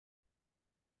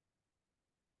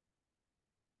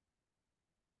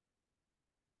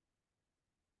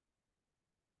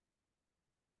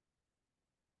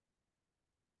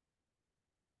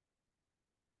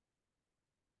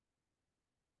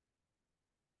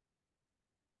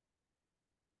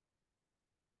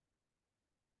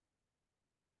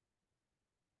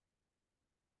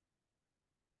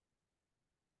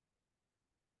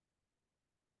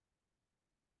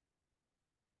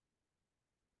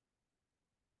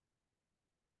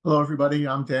Hello, everybody.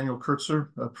 I'm Daniel Kurtzer,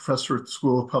 a professor at the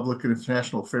School of Public and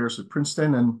International Affairs at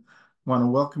Princeton, and want to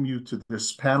welcome you to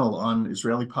this panel on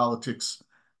Israeli politics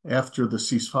after the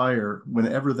ceasefire,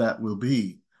 whenever that will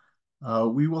be.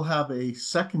 We will have a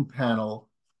second panel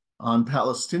on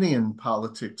Palestinian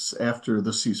politics after the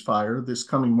ceasefire this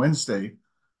coming Wednesday,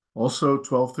 also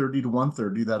 12:30 to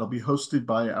 1:30. That'll be hosted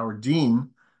by our dean,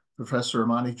 Professor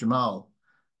Amani Jamal.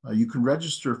 You can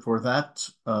register for that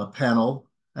panel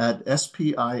at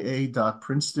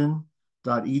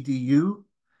spia.princeton.edu.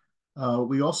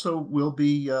 We also will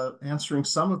be answering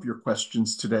some of your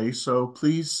questions today, so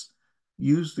please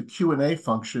use the Q&A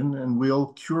function and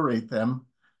we'll curate them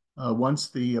once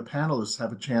the panelists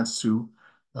have a chance to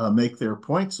make their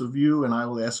points of view, and I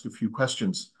will ask a few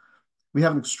questions. We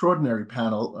have an extraordinary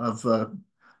panel of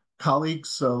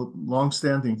colleagues,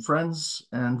 longstanding friends,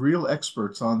 and real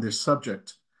experts on this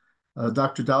subject.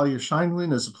 Dr. Dahlia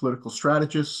Scheindlin is a political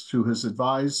strategist who has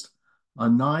advised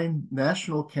on 9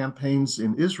 national campaigns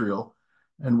in Israel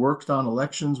and worked on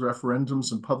elections,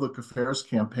 referendums, and public affairs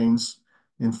campaigns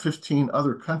in 15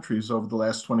 other countries over the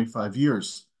last 25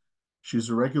 years. She's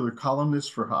a regular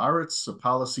columnist for Haaretz, a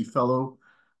policy fellow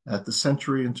at the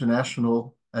Century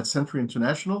International, and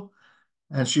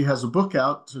she has a book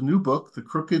out, a new book, The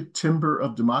Crooked Timber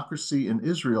of Democracy in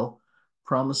Israel,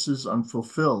 Promises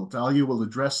Unfulfilled. Dahlia will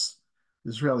address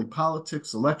Israeli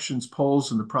politics, elections, polls,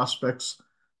 and the prospects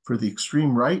for the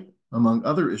extreme right, among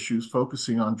other issues,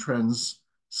 focusing on trends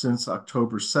since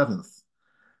October 7th.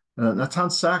 Natan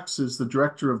Sachs is the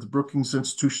director of the Brookings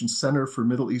Institution's Center for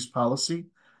Middle East Policy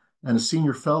and a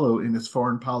senior fellow in its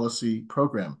foreign policy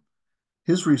program.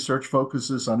 His research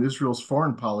focuses on Israel's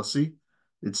foreign policy,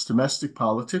 its domestic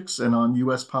politics, and on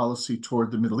U.S. policy toward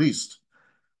the Middle East.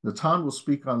 Natan will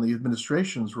speak on the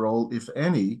administration's role, if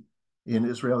any, in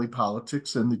Israeli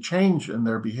politics and the change in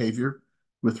their behavior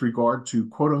with regard to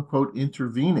quote-unquote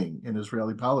intervening in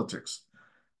Israeli politics.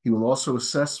 He will also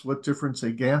assess what difference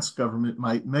a Gantz government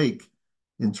might make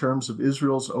in terms of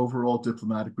Israel's overall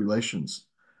diplomatic relations.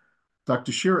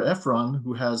 Dr. Shira Efron,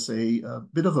 who has a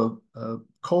bit of a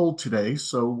cold today,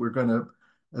 so we're going to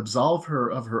absolve her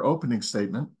of her opening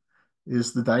statement,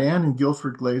 is the Diane and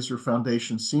Guilford Glazer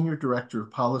Foundation Senior Director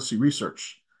of Policy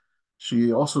Research.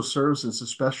 She also serves as a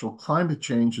special climate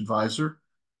change advisor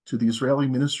to the Israeli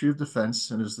Ministry of Defense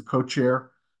and is the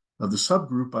co-chair of the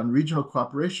subgroup on regional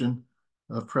cooperation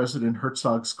of President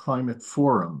Herzog's Climate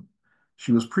Forum.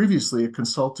 She was previously a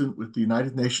consultant with the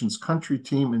United Nations country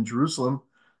team in Jerusalem,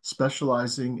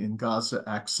 specializing in Gaza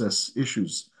access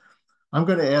issues. I'm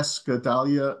going to ask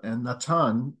Dahlia and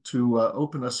Natan to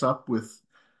open us up with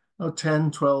 10,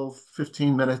 12,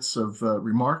 15 minutes of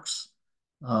remarks.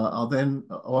 I'll then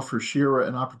offer Shira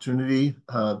an opportunity,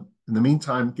 in the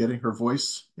meantime, getting her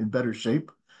voice in better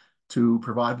shape, to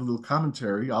provide a little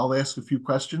commentary. I'll ask a few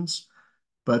questions,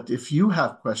 but if you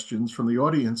have questions from the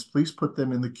audience, please put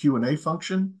them in the Q&A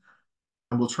function,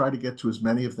 and we'll try to get to as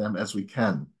many of them as we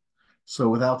can. So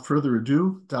without further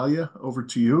ado, Dahlia, over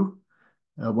to you,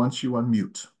 once you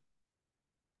unmute.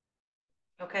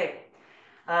 Okay.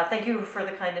 Thank you for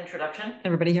the kind introduction.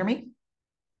 Everybody hear me?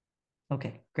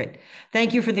 Okay, great.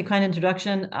 Thank you for the kind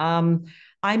introduction. I'm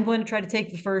going to try to take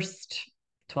the first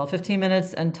 12, 15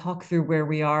 minutes and talk through where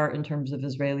we are in terms of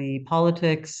Israeli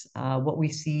politics, what we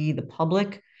see the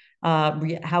public,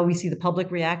 how we see the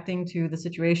public reacting to the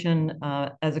situation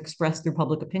as expressed through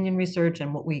public opinion research,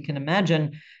 and what we can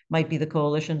imagine might be the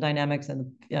coalition dynamics and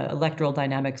electoral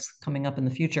dynamics coming up in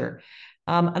the future.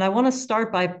 And I want to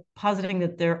start by positing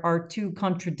that there are 2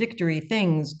 contradictory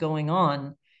things going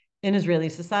on in Israeli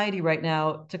society right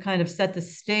now to kind of set the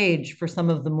stage for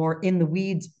some of the more in the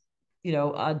weeds,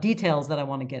 details that I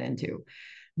want to get into.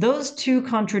 Those 2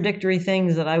 contradictory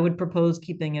things that I would propose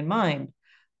keeping in mind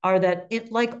are that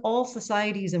like all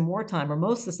societies in wartime, or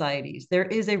most societies, there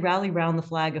is a rally round the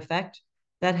flag effect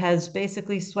that has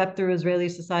basically swept through Israeli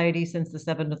society since the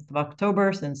 7th of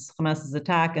October, since Hamas's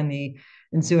attack and the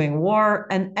ensuing war.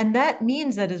 And that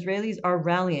means that Israelis are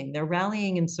rallying. They're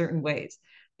rallying in certain ways.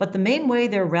 But the main way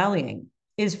they're rallying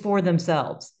is for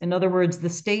themselves. In other words, the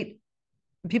state,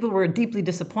 people were deeply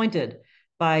disappointed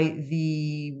by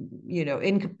the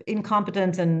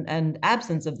incompetence and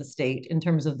absence of the state in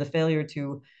terms of the failure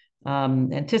to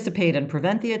anticipate and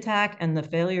prevent the attack, and the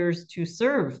failures to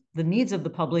serve the needs of the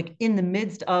public in the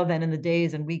midst of and in the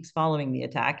days and weeks following the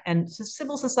attack. And so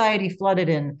civil society flooded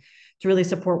in to really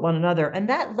support one another. And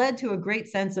that led to a great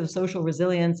sense of social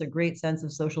resilience, a great sense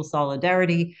of social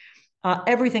solidarity.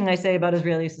 Everything I say about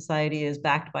Israeli society is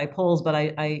backed by polls,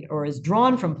 but or is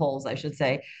drawn from polls, I should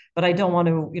say, but I don't want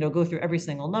to, go through every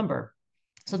single number.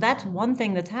 So that's one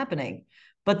thing that's happening.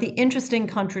 But the interesting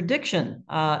contradiction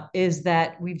is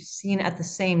that we've seen at the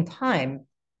same time,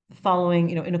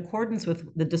 following, in accordance with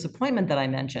the disappointment that I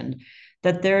mentioned,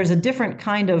 that there's a different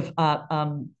kind of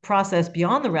process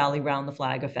beyond the rally round the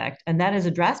flag effect, and that is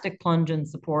a drastic plunge in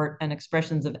support and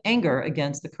expressions of anger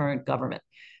against the current government.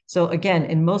 So again,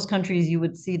 in most countries, you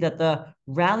would see that the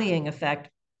rallying effect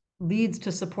leads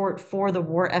to support for the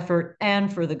war effort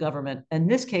and for the government. In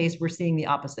this case, we're seeing the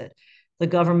opposite. The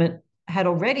government had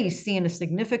already seen a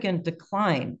significant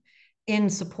decline in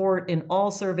support in all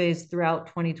surveys throughout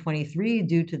 2023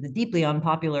 due to the deeply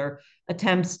unpopular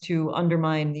attempts to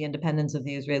undermine the independence of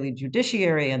the Israeli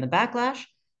judiciary and the backlash.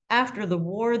 After the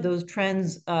war, those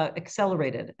trends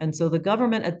accelerated. And so the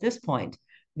government at this point,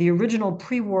 the original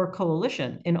pre-war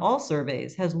coalition in all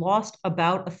surveys, has lost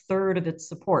about a third of its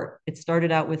support. It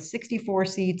started out with 64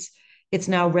 seats. It's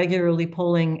now regularly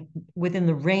polling within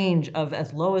the range of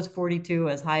as low as 42,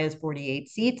 as high as 48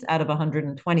 seats out of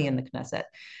 120 in the Knesset.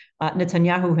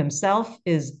 Netanyahu himself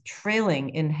is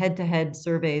trailing in head-to-head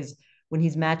surveys when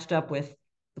he's matched up with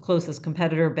the closest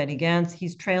competitor, Benny Gantz.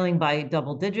 He's trailing by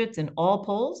double digits in all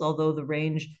polls, although the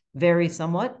range varies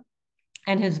somewhat.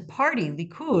 And his party,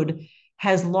 Likud,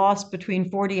 has lost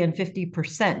between 40 and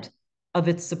 50% of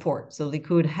its support. So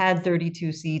Likud had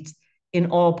 32 seats. In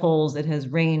all polls, it has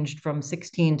ranged from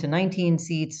 16 to 19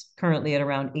 seats, currently at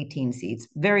around 18 seats,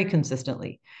 very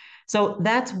consistently. So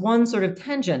that's one sort of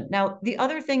tangent. Now, the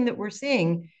other thing that we're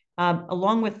seeing,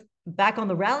 along with back on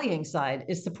the rallying side,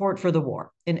 is support for the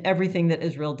war in everything that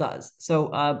Israel does.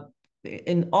 So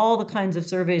in all the kinds of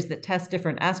surveys that test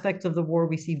different aspects of the war,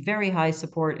 we see very high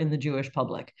support in the Jewish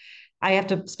public. I have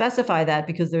to specify that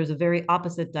because there's a very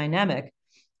opposite dynamic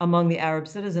among the Arab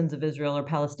citizens of Israel or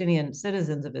Palestinian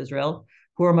citizens of Israel,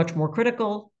 who are much more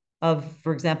critical of,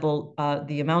 for example,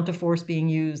 the amount of force being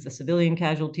used, the civilian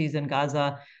casualties in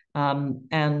Gaza,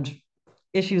 and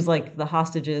issues like the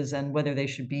hostages and whether they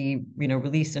should be,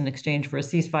 released in exchange for a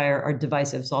ceasefire are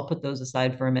divisive. So I'll put those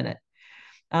aside for a minute.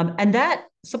 And that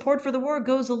support for the war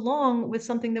goes along with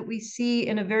something that we see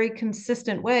in a very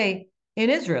consistent way in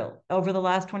Israel over the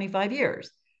last 25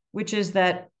 years, which is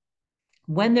that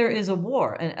when there is a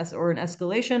war or an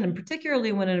escalation, and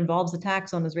particularly when it involves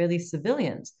attacks on Israeli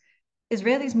civilians,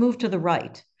 Israelis move to the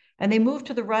right. And they move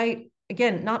to the right,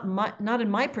 again, not in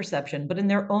my perception, but in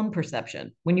their own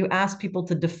perception. When you ask people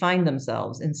to define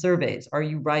themselves in surveys, are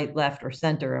you right, left, or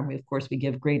center? And of course, we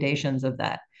give gradations of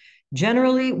that.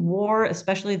 Generally, war,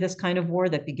 especially this kind of war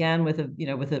that began with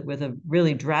a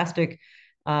really drastic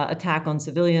attack on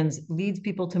civilians, leads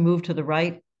people to move to the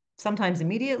right, sometimes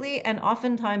immediately, and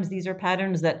oftentimes these are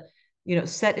patterns that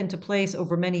set into place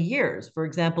over many years. For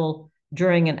example,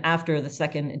 during and after the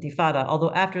Second Intifada, although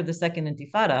after the Second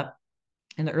Intifada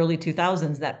in the early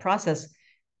 2000s, that process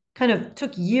kind of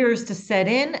took years to set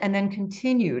in and then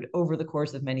continued over the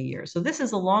course of many years. So this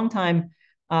is a long time,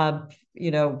 a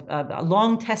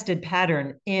long-tested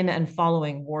pattern in and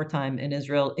following wartime in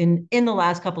Israel in the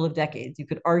last couple of decades. You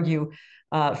could argue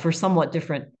for somewhat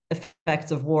different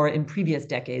effects of war in previous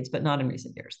decades, but not in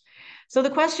recent years. So the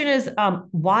question is,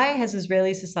 why has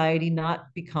Israeli society not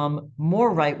become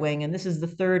more right-wing? And this is the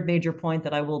third major point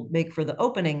that I will make for the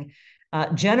opening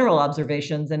general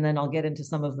observations, and then I'll get into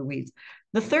some of the weeds.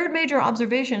 The third major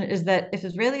observation is that if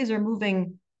Israelis are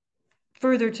moving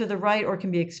further to the right or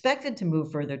can be expected to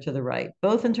move further to the right,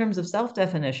 both in terms of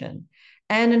self-definition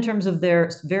and in terms of their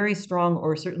very strong,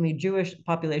 or certainly Jewish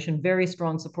population, very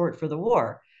strong support for the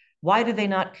war, why do they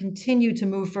not continue to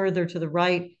move further to the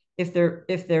right? If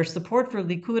their support for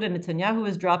Likud and Netanyahu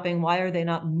is dropping, why are they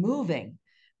not moving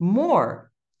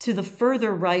more to the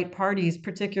further right parties,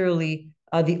 particularly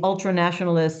the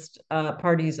ultra-nationalist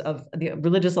parties of the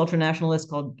religious ultra-nationalists,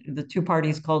 called the two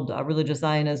parties called Religious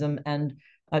Zionism and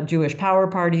Jewish Power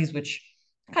parties, which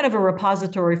kind of a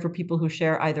repository for people who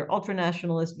share either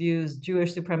ultra-nationalist views,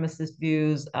 Jewish supremacist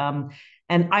views,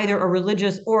 and either a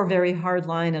religious or very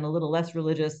hardline and a little less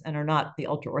religious, and are not the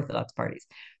ultra-Orthodox parties.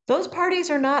 Those parties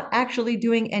are not actually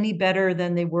doing any better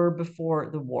than they were before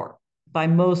the war by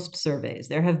most surveys.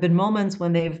 There have been moments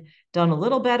when they've done a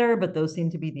little better, but those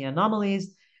seem to be the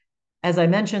anomalies. As I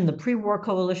mentioned, the pre-war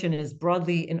coalition is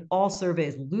broadly in all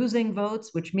surveys losing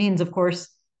votes, which means, of course,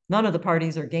 none of the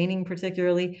parties are gaining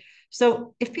particularly.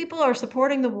 So if people are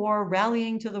supporting the war,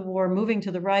 rallying to the war, moving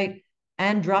to the right,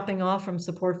 and dropping off from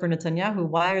support for Netanyahu,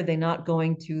 why are they not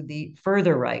going to the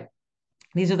further right?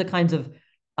 These are the kinds of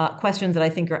questions that I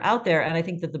think are out there. And I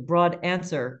think that the broad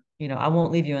answer, I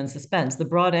won't leave you in suspense. The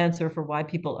broad answer for why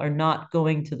people are not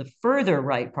going to the further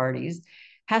right parties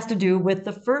has to do with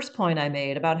the first point I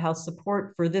made about how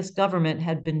support for this government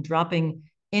had been dropping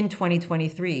in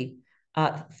 2023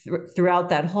 throughout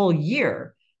that whole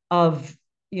year. of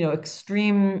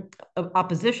extreme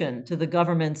opposition to the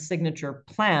government's signature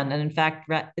plan. And in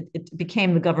fact, it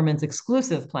became the government's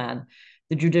exclusive plan,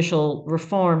 the judicial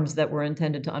reforms that were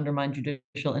intended to undermine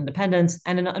judicial independence,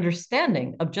 and an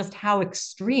understanding of just how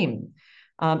extreme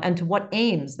and to what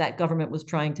aims that government was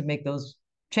trying to make those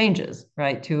changes,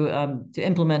 right? To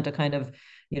implement a kind of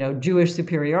Jewish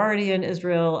superiority in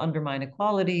Israel, undermine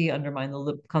equality, undermine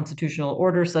the constitutional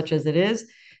order such as it is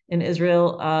in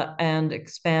Israel, and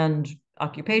expand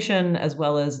occupation, as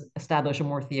well as establish a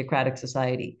more theocratic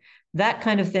society. That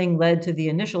kind of thing led to the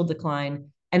initial decline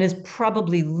and is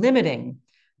probably limiting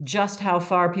just how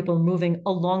far people are moving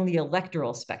along the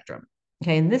electoral spectrum.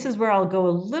 Okay, and this is where I'll go a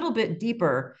little bit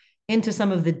deeper into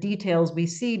some of the details we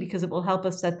see, because it will help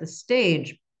us set the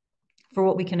stage for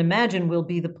what we can imagine will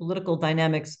be the political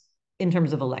dynamics in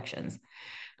terms of elections.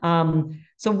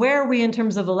 So where are we in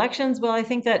terms of elections? Well, I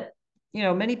think that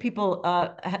many people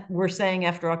were saying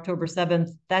after October 7th,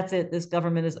 that's it, this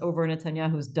government is over,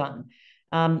 Netanyahu's done.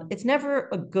 It's never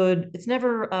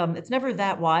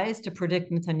that wise to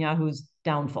predict Netanyahu's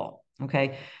downfall,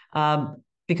 okay?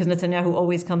 Because Netanyahu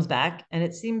always comes back, and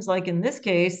it seems like in this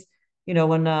case,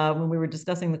 when we were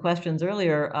discussing the questions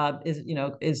earlier, is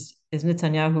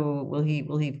Netanyahu, will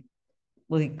he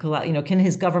can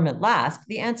his government last?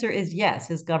 The answer is yes,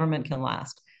 his government can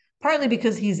last. Partly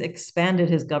because he's expanded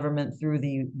his government through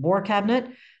the war cabinet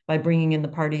by bringing in the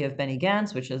party of Benny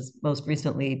Gantz, which has most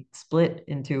recently split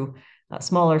into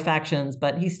smaller factions,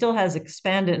 but he still has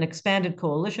an expanded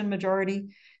coalition majority.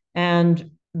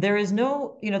 And there is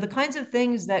no, the kinds of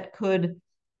things that could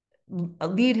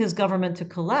lead his government to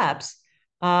collapse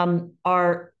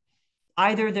are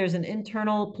either there's an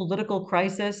internal political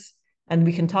crisis, and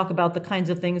we can talk about the kinds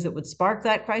of things that would spark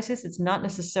that crisis. It's not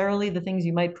necessarily the things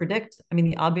you might predict. I mean,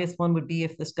 the obvious one would be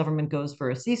if this government goes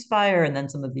for a ceasefire, and then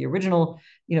some of the original,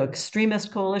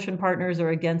 extremist coalition partners are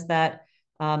against that.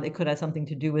 It could have something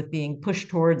to do with being pushed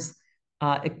towards,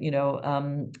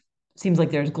 seems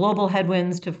like there's global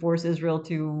headwinds to force Israel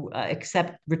to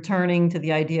accept returning to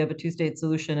the idea of a two-state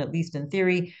solution, at least in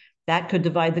theory. That could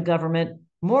divide the government.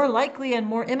 More likely and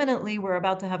more imminently, we're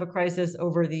about to have a crisis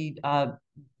over the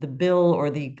bill, or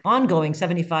the ongoing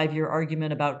 75-year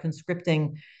argument about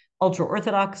conscripting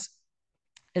ultra-Orthodox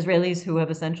Israelis who have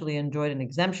essentially enjoyed an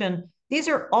exemption. These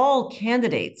are all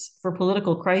candidates for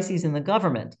political crises in the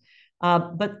government.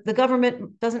 But the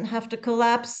government doesn't have to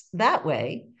collapse that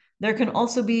way. There can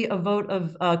also be a vote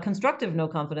of constructive no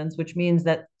confidence, which means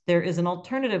that there is an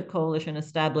alternative coalition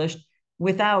established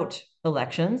without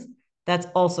elections. That's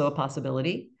also a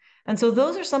possibility. And so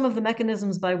those are some of the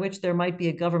mechanisms by which there might be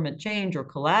a government change or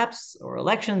collapse, or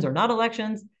elections or not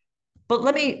elections. But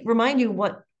let me remind you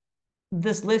what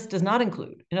this list does not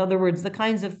include. In other words, the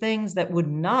kinds of things that would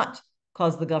not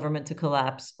cause the government to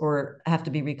collapse or have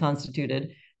to be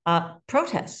reconstituted.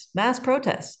 Protests, mass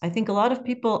protests. I think a lot of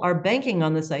people are banking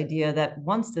on this idea that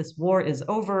once this war is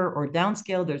over or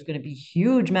downscaled, there's going to be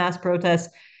huge mass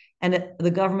protests, and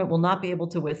the government will not be able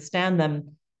to withstand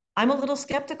them. I'm a little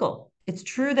skeptical. It's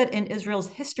true that in Israel's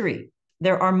history,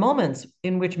 there are moments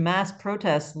in which mass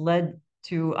protests led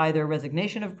to either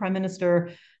resignation of prime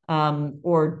minister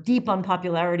or deep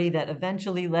unpopularity that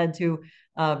eventually led to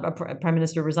a prime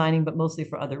minister resigning, but mostly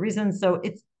for other reasons. So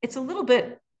it's a little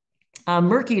bit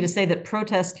murky to say that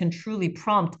protests can truly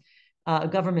prompt a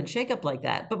government shakeup like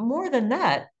that. But more than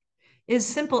that is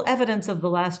simple evidence of the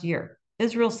last year.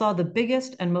 Israel saw the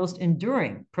biggest and most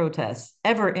enduring protests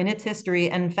ever in its history,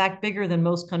 and in fact, bigger than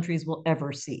most countries will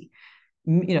ever see.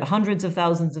 Hundreds of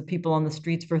thousands of people on the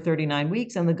streets for 39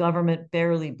 weeks, and the government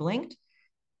barely blinked.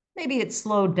 Maybe it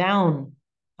slowed down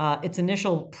its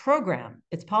initial program,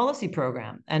 its policy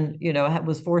program, and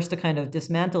was forced to kind of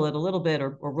dismantle it a little bit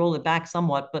or roll it back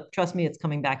somewhat. But trust me, it's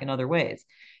coming back in other ways.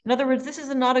 In other words, this is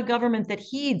not a government that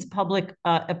heeds public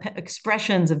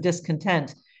expressions of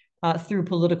discontent through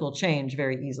political change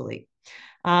very easily.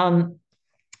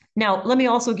 Now, let me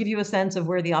also give you a sense of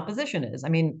where the opposition is. I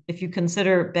mean, if you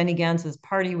consider Benny Gantz's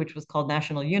party, which was called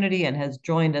National Unity and has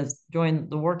joined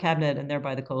the war cabinet and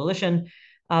thereby the coalition,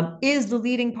 is the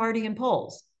leading party in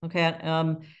polls. Okay,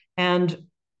 and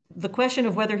the question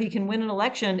of whether he can win an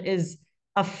election is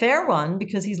a fair one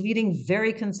because he's leading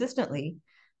very consistently.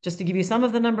 Just to give you some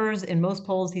of the numbers, in most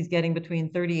polls, he's getting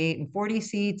between 38 and 40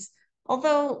 seats,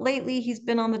 although lately he's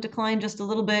been on the decline just a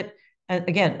little bit,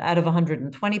 again, out of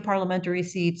 120 parliamentary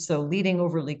seats, so leading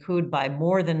over Likud by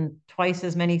more than twice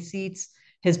as many seats.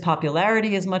 His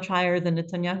popularity is much higher than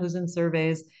Netanyahu's in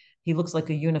surveys. He looks like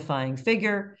a unifying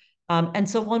figure. And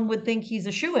so one would think he's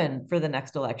a shoo-in for the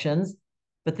next elections.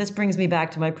 But this brings me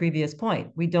back to my previous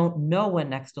point. We don't know when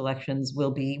next elections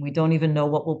will be. We don't even know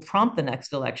what will prompt the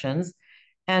next elections.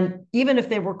 And even if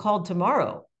they were called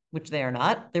tomorrow, which they are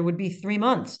not, there would be 3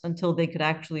 months until they could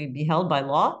actually be held by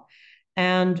law.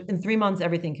 And in 3 months,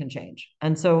 everything can change.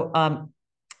 And so,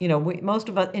 most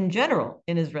of us in general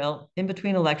in Israel, in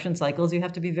between election cycles, you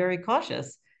have to be very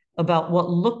cautious about what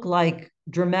look like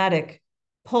dramatic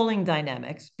polling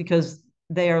dynamics because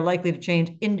they are likely to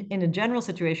change in a general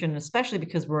situation, especially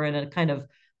because we're in a kind of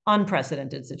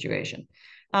unprecedented situation.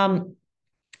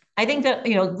 I think that,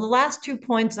 the last 2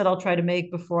 points that I'll try to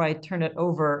make before I turn it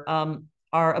over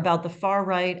are about the far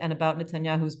right and about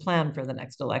Netanyahu's plan for the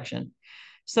next election.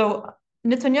 So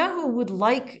Netanyahu would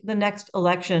like the next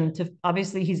election to,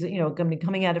 obviously, he's, going to be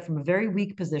coming at it from a very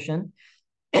weak position.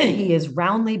 He is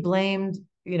roundly blamed.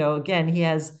 Again, he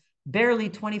has barely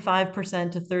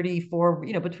 25% to 34,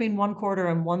 between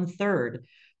 1/4 and 1/3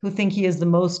 who think he is the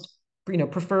most,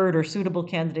 preferred or suitable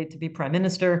candidate to be prime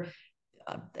minister.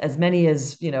 As many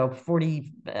as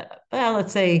 40,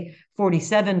 let's say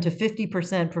 47 to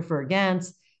 50% prefer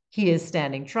Gantz. He is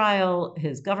standing trial.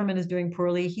 His government is doing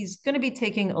poorly. He's going to be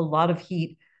taking a lot of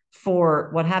heat for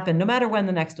what happened. No matter when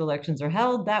the next elections are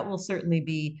held, that will certainly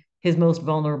be his most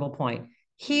vulnerable point.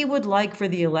 He would like for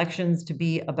the elections to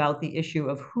be about the issue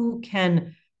of who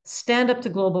can stand up to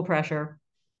global pressure.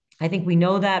 I think we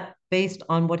know that based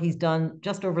on what he's done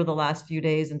just over the last few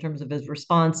days in terms of his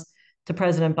response to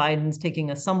President Biden's taking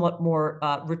a somewhat more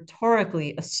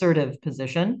rhetorically assertive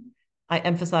position. I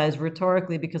emphasize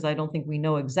rhetorically because I don't think we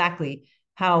know exactly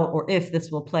how or if this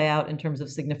will play out in terms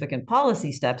of significant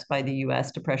policy steps by the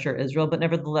US to pressure Israel. But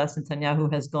nevertheless,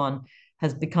 Netanyahu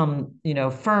has become,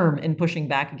 firm in pushing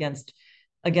back against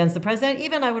the president.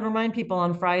 Even I would remind people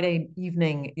on Friday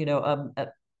evening,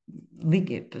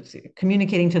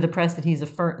 communicating to the press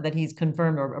that he's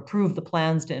confirmed or approved the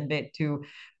plans to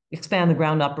expand the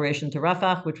ground operation to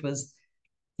Rafah,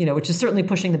 which is certainly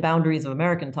pushing the boundaries of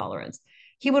American tolerance.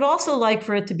 He would also like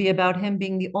for it to be about him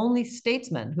being the only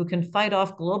statesman who can fight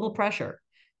off global pressure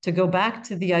to go back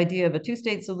to the idea of a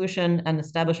two-state solution and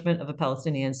establishment of a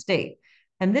Palestinian state.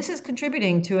 And this is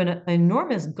contributing to an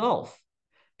enormous gulf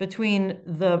between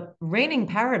the reigning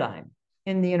paradigm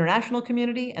in the international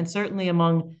community and certainly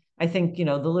among, I think,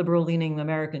 the liberal-leaning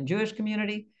American Jewish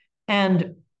community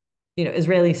and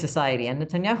Israeli society. And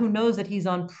Netanyahu knows that he's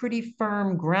on pretty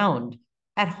firm ground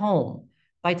at home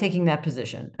by taking that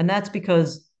position. And that's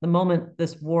because the moment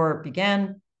this war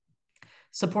began,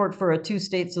 support for a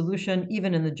two-state solution,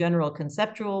 even in the general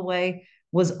conceptual way,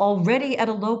 was already at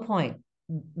a low point,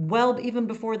 well, even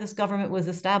before this government was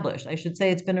established. I should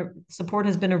say support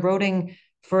has been eroding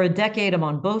for a decade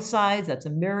on both sides. That's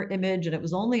a mirror image. And it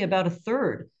was only about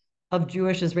 1/3 of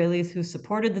Jewish Israelis who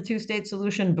supported the two-state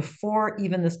solution before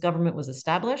even this government was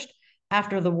established.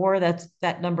 After the war,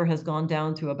 that number has gone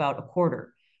down to about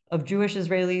 1/4 of Jewish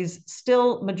Israelis,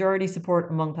 still majority support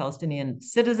among Palestinian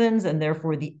citizens, and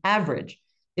therefore the average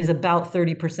is about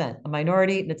 30%. A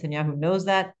minority, Netanyahu knows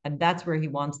that, and that's where he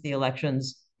wants the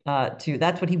elections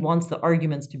that's what he wants the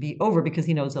arguments to be over because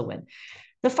he knows he'll win.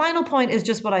 The final point is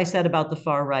just what I said about the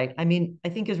far right. I mean, I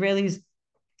think Israelis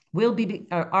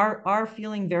are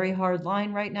feeling very hard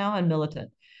line right now and militant,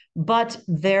 but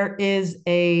there is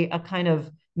a kind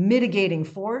of mitigating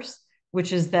force,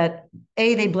 which is that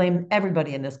they blame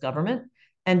everybody in this government,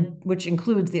 and which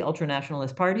includes the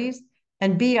ultranationalist parties,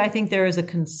 and B, I think there is a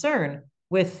concern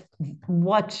with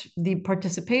what the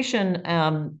participation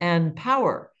and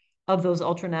power of those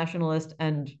ultranationalist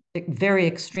and very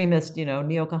extremist,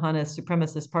 neo-Kahanist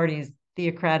supremacist parties,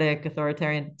 theocratic,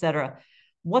 authoritarian, et cetera,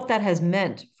 what that has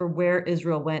meant for where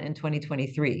Israel went in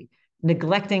 2023,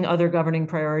 neglecting other governing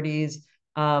priorities,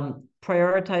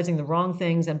 prioritizing the wrong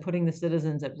things and putting the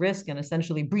citizens at risk and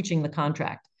essentially breaching the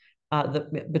contract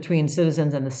between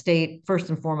citizens and the state, first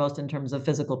and foremost in terms of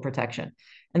physical protection.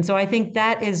 And so I think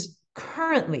that is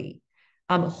currently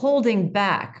holding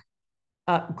back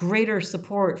greater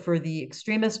support for the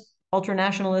extremist,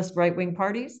 ultranationalist right-wing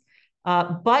parties.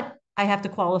 But I have to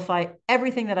qualify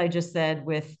everything that I just said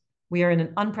with we are in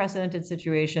an unprecedented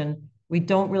situation. We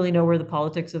don't really know where the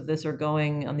politics of this are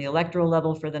going on the electoral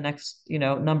level for the next,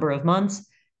 number of months.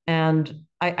 And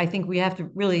I think we have to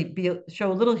really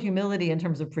show a little humility in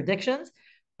terms of predictions.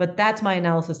 But that's my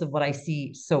analysis of what I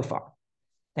see so far.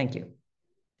 Thank you.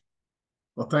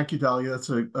 Well, thank you, Dahlia. That's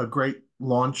a great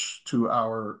launch to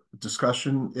our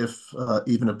discussion, if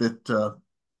even a bit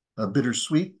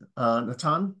bittersweet.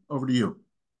 Natan, over to you.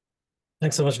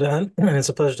 Thanks so much, Dan. And it's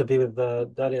a pleasure to be with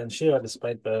Dahlia and Shira,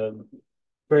 despite the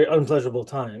very unpleasurable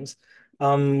times.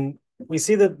 We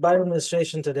see the Biden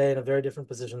administration today in a very different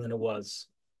position than it was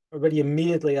already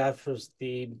immediately after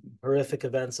the horrific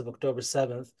events of October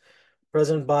 7th,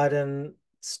 President Biden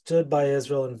stood by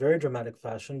Israel in very dramatic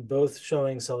fashion, both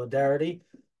showing solidarity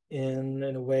in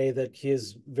a way that he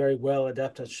is very well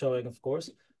adept at showing, of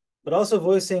course, but also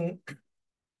voicing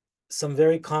some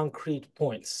very concrete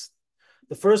points.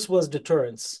 The first was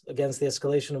deterrence against the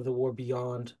escalation of the war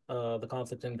beyond the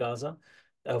conflict in Gaza,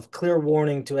 of clear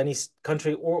warning to any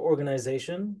country or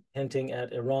organization, hinting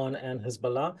at Iran and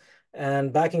Hezbollah,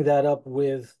 and backing that up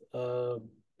with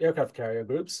aircraft carrier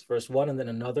groups, first one and then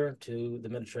another to the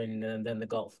Mediterranean and then the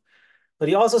Gulf. But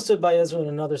he also stood by Israel in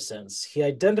another sense. He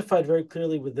identified very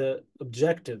clearly with the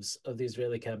objectives of the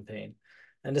Israeli campaign.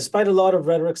 And despite a lot of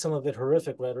rhetoric, some of it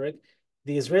horrific rhetoric,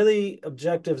 the Israeli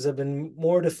objectives have been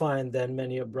more defined than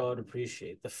many abroad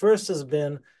appreciate. The first has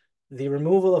been the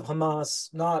removal of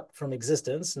Hamas, not from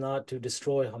existence, not to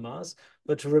destroy Hamas,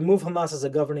 but to remove Hamas as a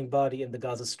governing body in the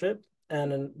Gaza Strip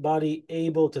and a body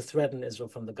able to threaten Israel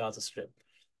from the Gaza Strip.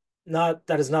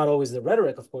 That is not always the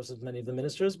rhetoric, of course, of many of the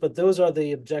ministers, but those are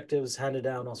the objectives handed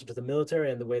down also to the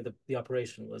military and the way the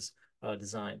operation was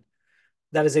designed.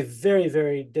 That is a very,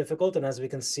 very difficult and, as we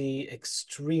can see,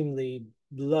 extremely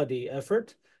bloody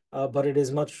effort, but it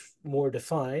is much more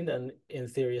defined and, in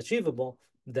theory, achievable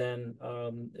than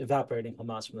evaporating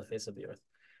Hamas from the face of the earth.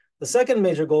 The second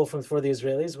major goal for the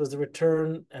Israelis was the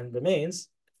return, and remains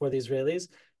for the Israelis,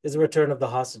 is the return of the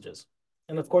hostages.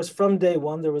 And of course, from day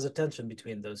one, there was a tension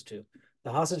between those two.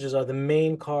 The hostages are the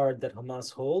main card that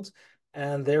Hamas holds,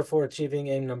 and therefore achieving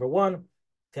aim number one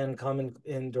can come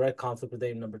in direct conflict with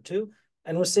aim number two.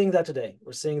 And we're seeing that today.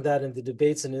 We're seeing that in the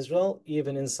debates in Israel,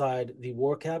 even inside the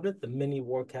war cabinet, the mini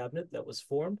war cabinet that was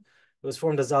formed. It was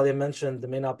formed, as Dahlia mentioned, the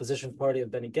main opposition party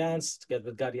of Benny Gantz, together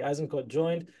with Gadi Eisenkot,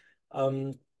 joined.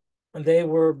 And they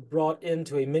were brought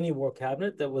into a mini war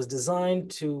cabinet that was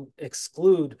designed to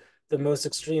exclude the most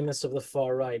extremists of the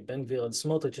far right, Ben-Gvir and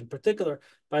Smotrich in particular,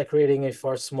 by creating a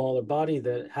far smaller body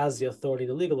that has the authority,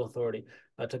 the legal authority,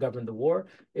 to govern the war.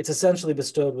 It's essentially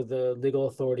bestowed with the legal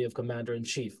authority of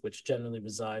commander-in-chief, which generally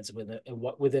resides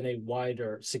within a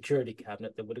wider security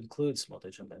cabinet that would include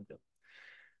Smotrich and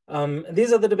Ben-Gvir.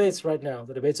 These are the debates right now.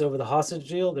 The debates over the hostage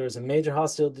deal. There's a major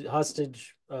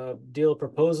hostage deal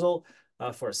proposal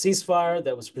for a ceasefire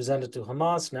that was presented to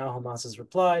Hamas. Now Hamas has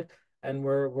replied. And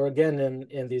we're again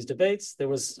in these debates. There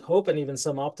was hope and even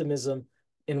some optimism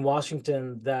in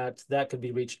Washington that could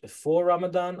be reached before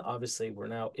Ramadan. Obviously, we're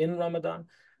now in Ramadan,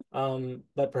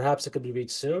 but perhaps it could be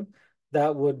reached soon.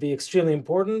 That would be extremely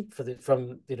important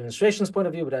from the administration's point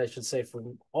of view, but I should say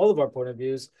from all of our point of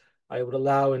views. I would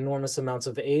allow enormous amounts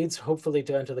of aids, hopefully,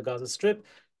 to enter the Gaza Strip,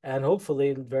 and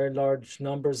hopefully very large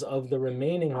numbers of the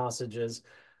remaining hostages,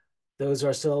 those who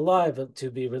are still alive, to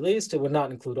be released. It would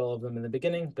not include all of them in the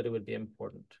beginning, but it would be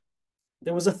important.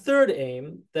 There was a third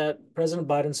aim that President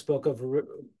Biden spoke of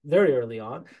very early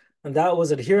on, and that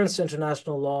was adherence to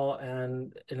international law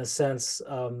and, in a sense,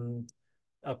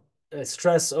 a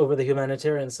stress over the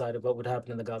humanitarian side of what would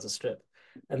happen in the Gaza Strip.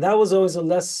 And that was always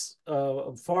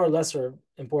a far lesser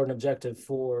important objective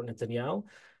for Netanyahu,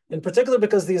 in particular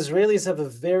because the Israelis have a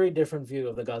very different view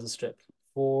of the Gaza Strip.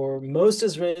 For most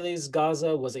Israelis,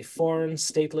 Gaza was a foreign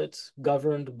statelet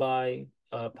governed by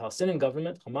a Palestinian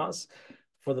government, Hamas,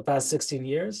 for the past 16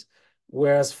 years,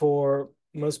 whereas for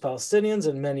most Palestinians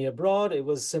and many abroad, it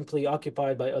was simply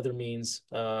occupied by other means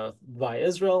by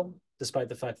Israel, despite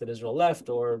the fact that Israel left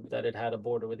or that it had a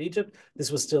border with Egypt.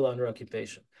 This was still under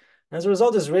occupation. As a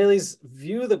result, Israelis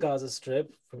view the Gaza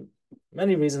Strip, for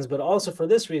many reasons, but also for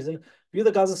this reason, view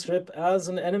the Gaza Strip as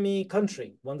an enemy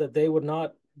country, one that they would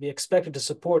not be expected to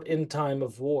support in time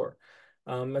of war.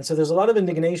 And so there's a lot of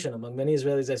indignation among many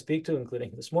Israelis I speak to,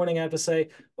 including this morning, I have to say,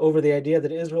 over the idea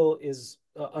that Israel is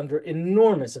under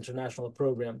enormous international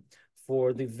opprobrium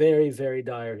for the very, very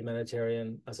dire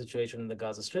humanitarian situation in the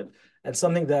Gaza Strip, and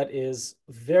something that is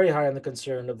very high on the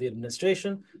concern of the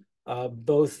administration,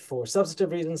 both for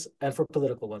substantive reasons and for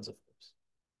political ones, of course.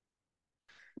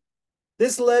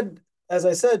 This led, as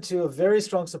I said, to a very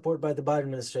strong support by the Biden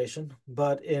administration,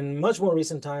 but in much more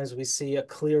recent times, we see a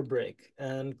clear break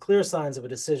and clear signs of a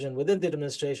decision within the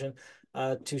administration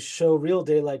to show real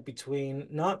daylight between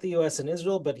not the US and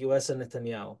Israel, but US and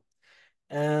Netanyahu.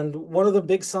 And one of the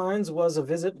big signs was a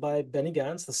visit by Benny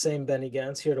Gantz, the same Benny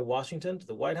Gantz, here to Washington, to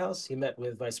the White House. He met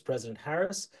with Vice President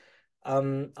Harris. I'll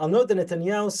note that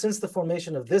Netanyahu, since the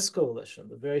formation of this coalition,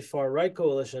 the very far-right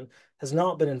coalition, has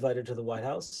not been invited to the White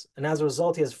House. And as a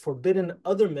result, he has forbidden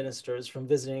other ministers from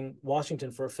visiting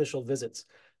Washington for official visits.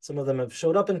 Some of them have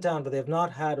showed up in town, but they have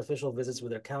not had official visits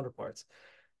with their counterparts.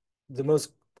 The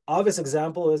most obvious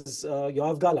example is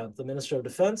Yoav Gallant, the Minister of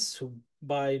Defense, who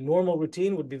by normal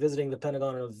routine would be visiting the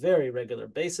Pentagon on a very regular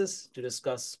basis to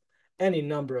discuss any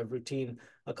number of routine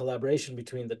collaboration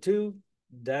between the two.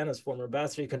 Dan, as former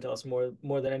ambassador, you can tell us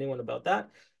more than anyone about that.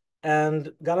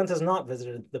 And Gallant has not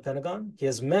visited the Pentagon. He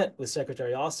has met with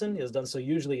Secretary Austin. He has done so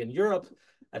usually in Europe,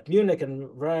 at Munich, and a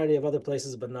variety of other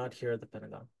places, but not here at the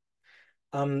Pentagon.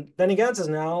 Benny Gantz is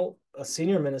now a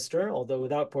senior minister, although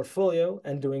without portfolio,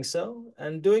 and doing so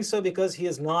because he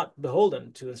is not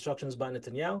beholden to instructions by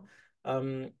Netanyahu,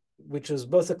 which is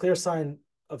both a clear sign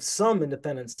of some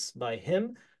independence by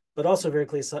him, but also a very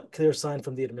clear sign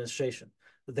from the administration.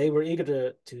 They were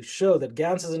eager to show that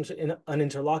Gantz is an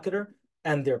interlocutor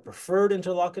and their preferred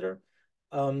interlocutor,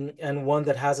 and one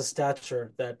that has a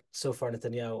stature that so far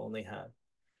Netanyahu only had.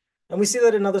 And we see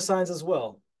that in other signs as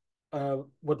well.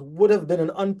 What would have been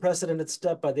an unprecedented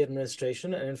step by the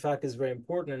administration, and in fact is very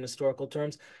important in historical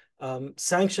terms,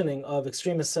 sanctioning of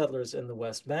extremist settlers in the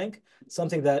West Bank,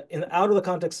 something that out of the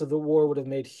context of the war would have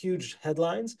made huge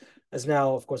headlines, has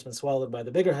now, of course, been swallowed by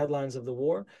the bigger headlines of the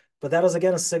war. But that was,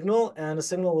 again, a signal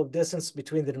of distance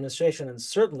between the administration and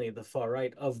certainly the far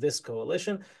right of this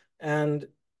coalition, and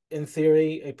in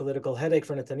theory, a political headache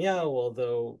for Netanyahu,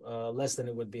 although less than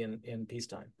it would be in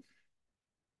peacetime.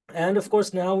 And of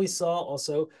course, now we saw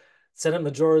also Senate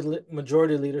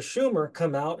Majority Leader Schumer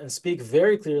come out and speak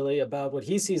very clearly about what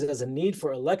he sees as a need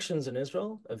for elections in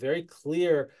Israel, a very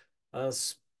clear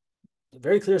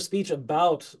speech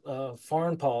about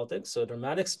foreign politics, so a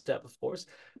dramatic step, of course.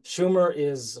 Schumer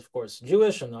is, of course,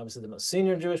 Jewish and obviously the most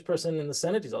senior Jewish person in the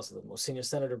Senate. He's also the most senior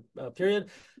senator, period,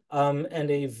 and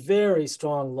a very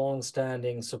strong,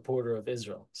 long-standing supporter of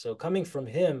Israel. So coming from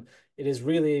him, it is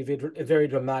really a very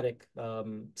dramatic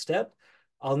step.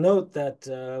 I'll note that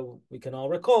we can all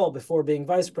recall before being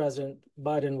vice president,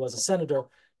 Biden was a senator.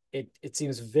 It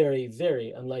seems very,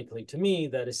 very unlikely to me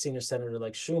that a senior senator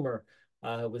like Schumer,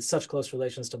 with such close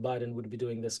relations to Biden, would be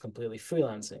doing this completely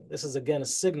freelancing. This is, again, a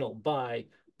signal by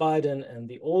Biden and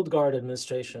the old guard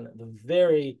administration, the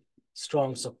very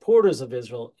strong supporters of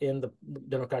Israel in the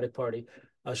Democratic Party,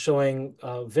 showing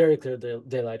very clear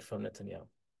daylight from Netanyahu.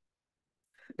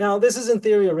 Now, this is in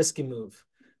theory a risky move.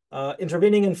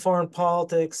 Intervening in foreign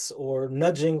politics or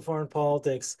nudging foreign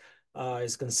politics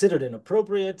is considered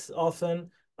inappropriate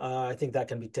often. I think that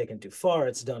can be taken too far.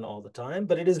 It's done all the time,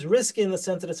 but it is risky in the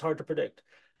sense that it's hard to predict.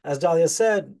 As Dahlia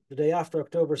said, the day after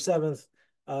October 7th,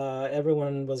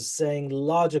 everyone was saying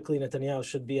logically Netanyahu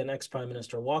should be an ex-prime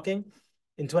minister walking.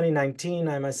 In 2019,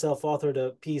 I myself authored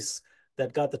a piece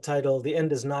that got the title, "The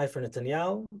End is Nigh for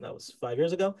Netanyahu." That was 5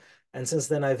 years ago. And since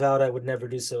then, I vowed I would never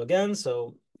do so again.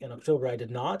 So in October, I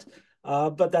did not.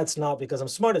 But that's not because I'm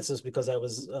smart. It's just because I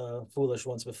was foolish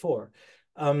once before.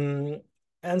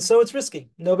 And so it's risky.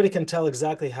 Nobody can tell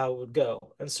exactly how it would go.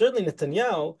 And certainly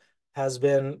Netanyahu has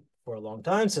been, for a long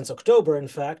time, since October, in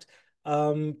fact,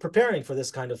 preparing for this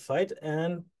kind of fight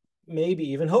and maybe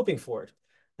even hoping for it.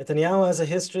 Netanyahu has a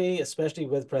history, especially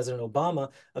with President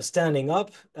Obama, of standing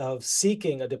up, of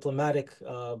seeking a diplomatic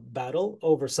battle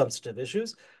over sensitive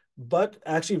issues, but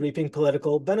actually reaping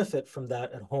political benefit from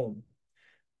that at home.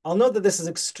 I'll note that this is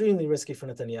extremely risky for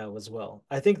Netanyahu as well.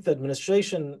 I think the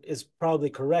administration is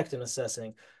probably correct in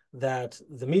assessing that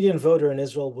the median voter in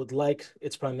Israel would like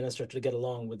its prime minister to get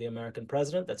along with the American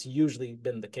president. That's usually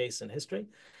been the case in history,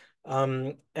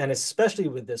 and especially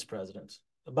with this president.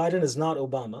 Biden is not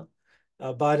Obama.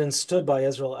 Biden stood by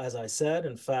Israel, as I said.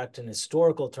 In fact, in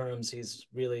historical terms, he's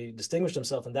really distinguished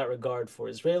himself in that regard for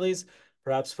Israelis,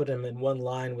 perhaps put him in one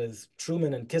line with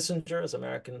Truman and Kissinger as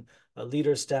American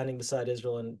leaders standing beside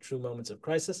Israel in true moments of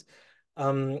crisis.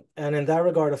 And in that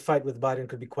regard, a fight with Biden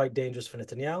could be quite dangerous for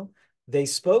Netanyahu. They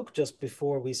spoke just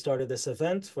before we started this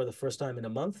event for the first time in a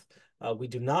month. We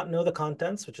do not know the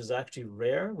contents, which is actually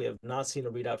rare. We have not seen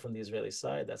a readout from the Israeli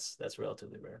side. That's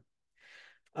relatively rare.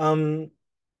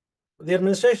 The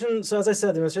administration, so as I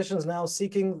said, the administration is now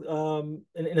seeking,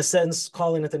 in a sense,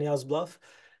 calling Netanyahu's bluff.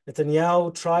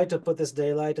 Netanyahu tried to put this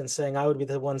daylight and saying, I would be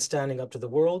the one standing up to the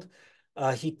world.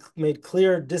 He made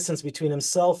clear distance between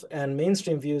himself and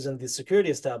mainstream views in the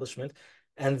security establishment,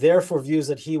 and therefore views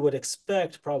that he would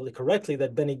expect, probably correctly,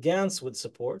 that Benny Gantz would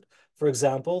support. For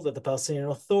example, that the Palestinian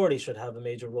Authority should have a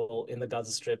major role in the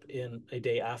Gaza Strip in a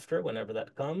day after, whenever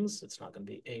that comes. It's not going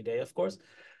to be a day, of course.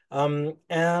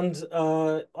 And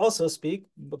also speak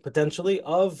potentially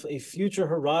of a future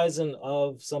horizon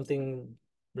of something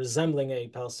resembling a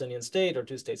Palestinian state or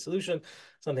two-state solution,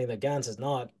 something that Gantz is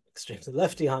not extremely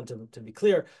lefty on, to be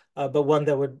clear, but one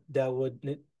that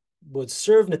would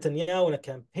serve Netanyahu in a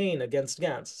campaign against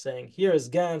Gantz, saying, here is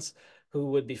Gantz who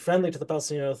would be friendly to the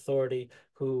Palestinian Authority,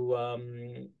 who,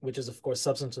 which is of course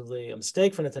substantively a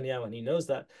mistake for Netanyahu, and he knows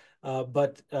that,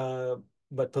 but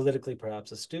politically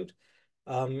perhaps astute.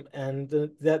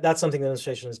 That's something the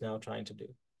administration is now trying to do.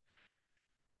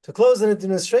 To close, the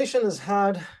administration has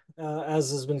had,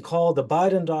 as has been called, the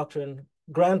Biden doctrine,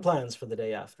 grand plans for the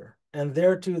day after. And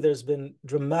there too, there's been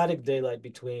dramatic daylight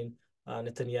between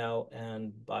Netanyahu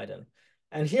and Biden.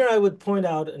 And here I would point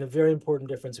out a very important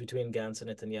difference between Gantz and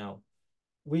Netanyahu.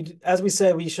 As we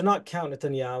say, we should not count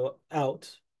Netanyahu out,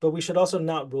 but we should also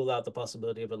not rule out the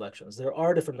possibility of elections. There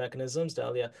are different mechanisms.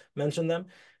 Dahlia mentioned them.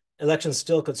 Elections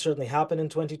still could certainly happen in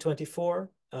 2024.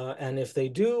 And if they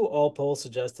do, all polls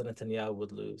suggest that Netanyahu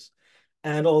would lose.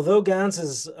 And although Gantz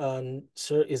is a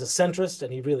centrist,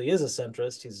 and he really is a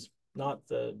centrist, he's not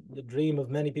the dream of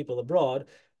many people abroad,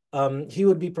 he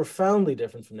would be profoundly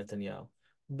different from Netanyahu,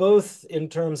 both in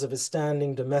terms of his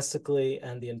standing domestically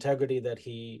and the integrity that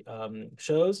he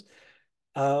shows,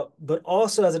 but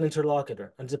also as an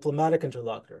interlocutor, a diplomatic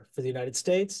interlocutor for the United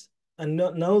States, and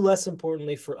no less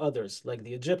importantly for others, like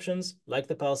the Egyptians, like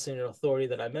the Palestinian Authority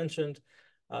that I mentioned,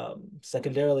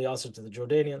 secondarily also to the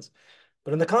Jordanians.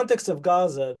 But in the context of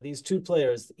Gaza, these two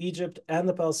players, Egypt and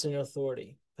the Palestinian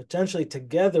Authority, potentially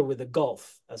together with the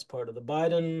Gulf as part of the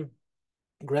Biden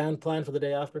grand plan for the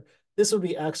day after, this would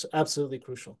be absolutely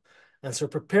crucial. And so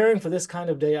preparing for this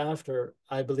kind of day after,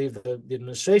 I believe the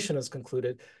administration has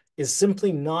concluded, is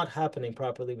simply not happening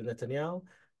properly with Netanyahu.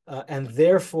 And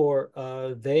therefore,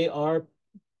 they are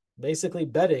basically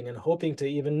betting and hoping to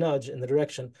even nudge in the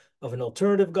direction of an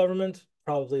alternative government,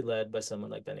 probably led by someone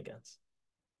like Benny Gantz.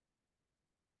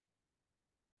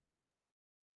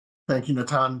 Thank you,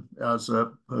 Natan. As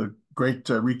a great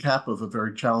recap of a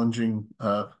very challenging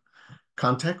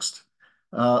context.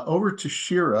 Over to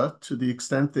Shira, to the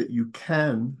extent that you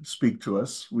can speak to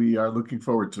us. We are looking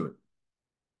forward to it.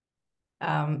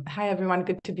 Hi, everyone.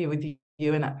 Good to be with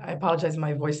you. And I apologize,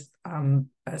 my voice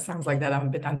sounds like that. I'm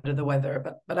a bit under the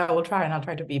weather, but I will try, and I'll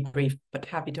try to be brief, but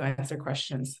happy to answer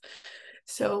questions.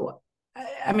 So,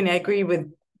 I mean, I agree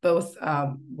with both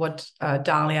what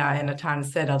Dahlia and Natan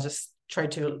said. I'll just try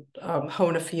to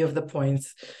hone a few of the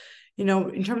points. You know,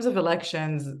 in terms of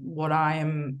elections, what I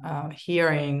am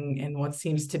hearing and what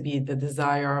seems to be the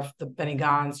desire of the Benny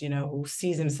Gantz, you know, who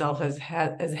sees himself as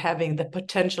having the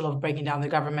potential of breaking down the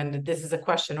government. This is a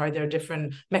question, right? There are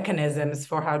different mechanisms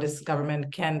for how this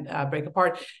government can break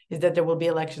apart, is that there will be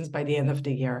elections by the end of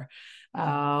the year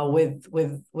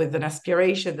with an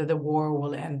aspiration that the war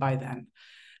will end by then.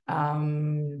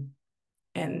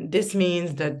 And this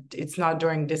means that it's not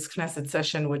during this Knesset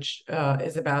session, which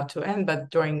is about to end, but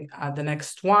during the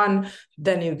next one.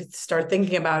 Then you start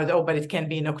thinking about it, oh, but it can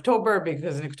be in October,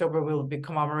 because in October we'll be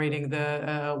commemorating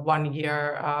the 1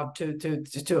 year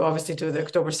to obviously to the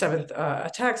October 7th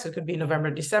attacks. It could be November,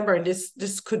 December, and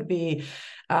this could be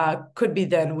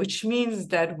then, which means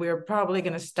that we're probably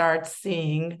going to start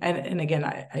seeing, and again,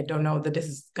 I don't know that this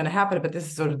is going to happen, but this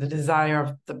is sort of the desire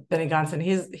of the Benny Gantz and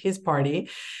his party,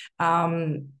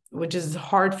 which is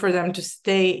hard for them to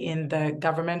stay in the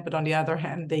government, but on the other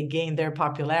hand, they gain their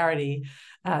popularity.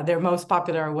 They're most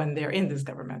popular when they're in this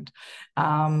government.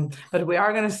 But we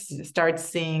are going to start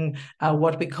seeing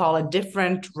what we call a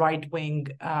different right-wing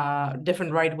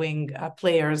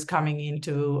players coming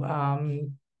into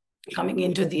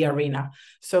the arena.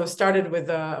 So started with,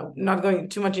 not going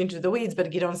too much into the weeds, but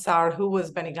Gideon Sa'ar, who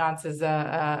was Benny Gantz's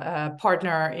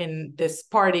partner in this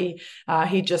party,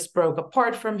 he just broke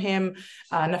apart from him.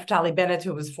 Naftali Bennett,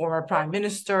 who was former prime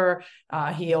minister,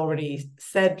 he already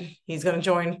said he's going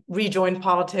to rejoin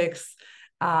politics.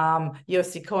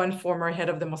 Yossi Cohen, former head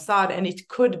of the Mossad, and it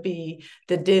could be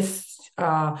that this,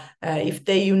 if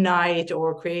they unite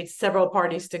or create several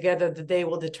parties together, that they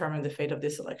will determine the fate of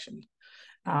this election.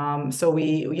 So we,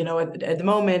 you know, at the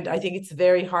moment, I think it's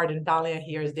very hard, and Dahlia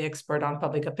here is the expert on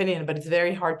public opinion, but it's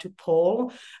very hard to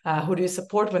poll who do you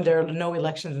support when there are no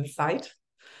elections in sight.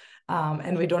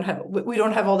 And we don't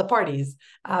have all the parties,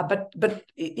 but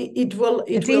it will.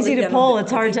 It's easy to poll.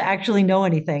 It's hard to actually know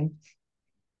anything.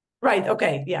 Right.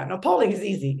 Okay. Yeah. No, polling is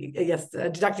easy. Yes,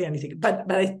 deducting anything. But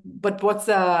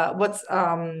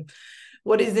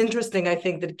what is interesting, I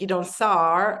think, that Gideon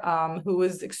Sa'ar, who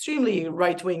is extremely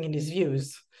right-wing in his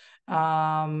views,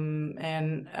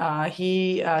 and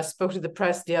he spoke to the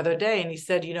press the other day, and he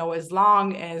said, you know, as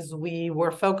long as we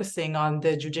were focusing on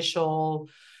the judicial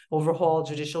overhaul,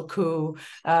 judicial coup,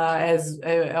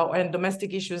 and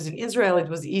domestic issues in Israel, it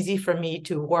was easy for me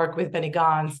to work with Benny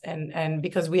Gantz, and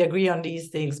because we agree on these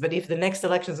things. But if the next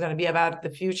election is going to be about the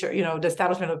future, the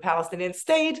establishment of a Palestinian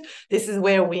state, this is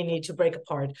where we need to break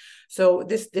apart. So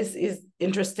this is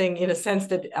interesting in a sense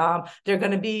that there are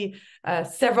going to be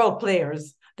several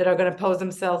players that are going to pose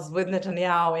themselves with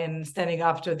Netanyahu in standing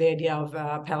up to the idea of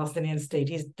a Palestinian state.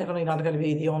 He's definitely not going to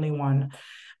be the only one.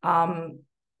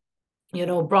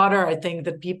 Broader, I think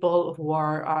that people who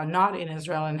are not in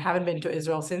Israel and haven't been to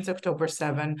Israel since October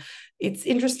 7, it's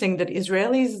interesting that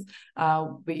Israelis,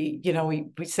 we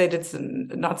said it's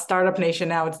not startup nation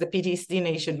now, it's the PTSD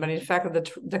nation, but in fact,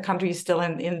 the country is still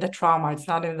in the trauma. It's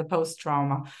not in the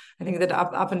post-trauma. I think that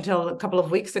up until a couple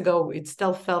of weeks ago, it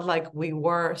still felt like we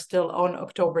were still on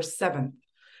October 7th.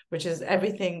 Which is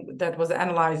everything that was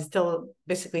analyzed, still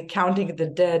basically counting the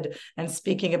dead and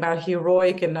speaking about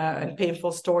heroic and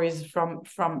painful stories from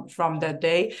that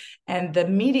day. And the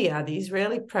media, the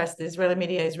Israeli press, the Israeli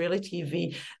media, Israeli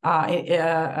TV,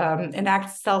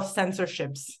 enact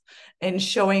self-censorships in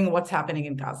showing what's happening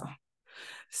in Gaza.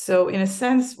 So in a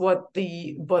sense, what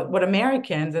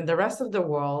Americans and the rest of the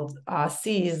world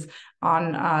sees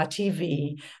on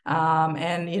TV,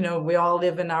 and we all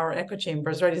live in our echo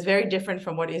chambers, right? It's very different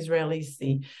from what Israelis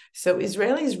see. So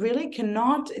Israelis really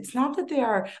cannot. It's not that they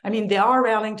are. I mean, they are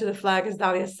rallying to the flag, as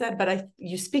Dahlia said. But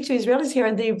you speak to Israelis here,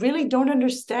 and they really don't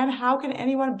understand how can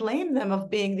anyone blame them of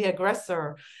being the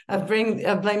aggressor, of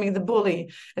blaming the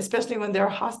bully, especially when there are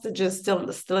hostages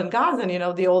still in Gaza. And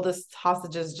the oldest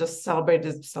hostages just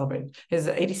celebrated his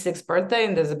 86th birthday,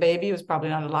 and there's a baby who's probably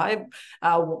not alive,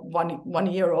 1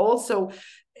 year old. So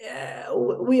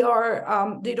we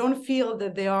are. They don't feel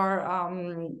that they are.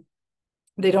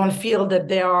 They don't feel that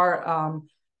they are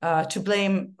to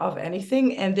blame of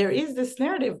anything. And there is this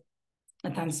narrative.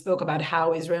 Natan spoke about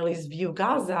how Israelis view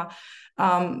Gaza.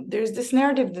 There's this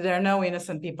narrative that there are no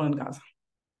innocent people in Gaza.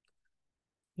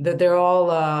 That they're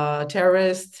all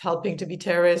terrorists, helping to be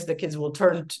terrorists. The kids will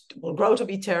grow to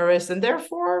be terrorists, and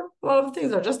therefore a lot of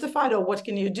things are justified. Oh, what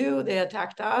can you do? They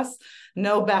attacked us.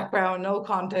 No background, no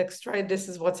context, right? This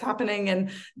is what's happening,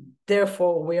 and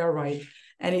therefore we are right.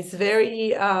 And it's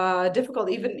very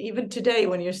difficult, even today,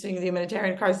 when you're seeing the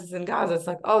humanitarian crisis in Gaza. It's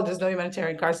like, oh, there's no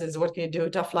humanitarian crisis. What can you do?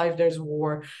 Tough life. There's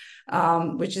war,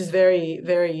 which is very,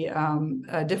 very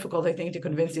difficult, I think, to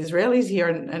convince the Israelis here.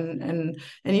 And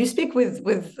you speak with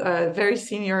very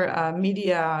senior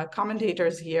media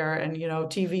commentators here, and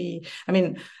TV. I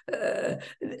mean,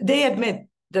 they admit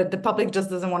that the public just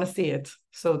doesn't want to see it,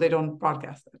 so they don't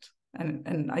broadcast it.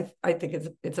 And I think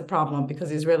it's a problem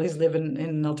because Israelis live in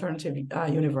an alternative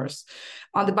universe.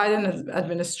 On the Biden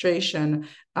administration,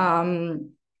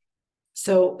 Natan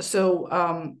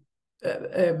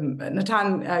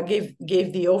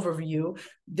gave the overview.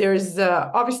 There's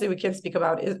obviously we can't speak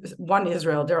about one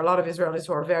Israel. There are a lot of Israelis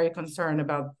who are very concerned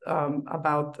about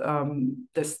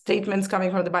the statements coming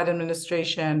from the Biden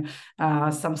administration,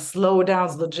 some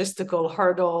slowdowns, logistical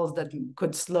hurdles that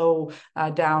could slow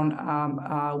down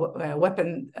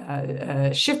weapon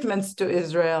shipments to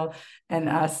Israel,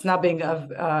 and snubbing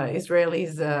of Israeli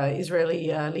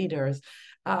leaders.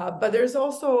 But there's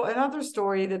also another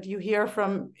story that you hear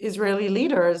from Israeli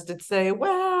leaders that say,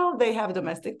 well, they have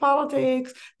domestic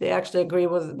politics. They actually agree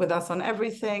with us on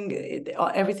everything.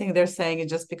 Everything they're saying is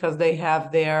just because they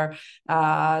have their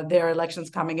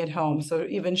elections coming at home. So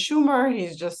even Schumer,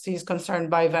 he's concerned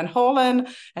by Van Hollen,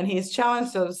 and he's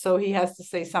challenged. So he has to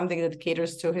say something that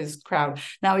caters to his crowd.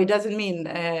 Now, it doesn't mean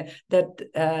that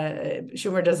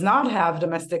Schumer does not have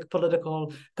domestic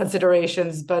political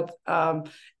considerations, but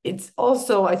it's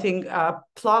also, I think,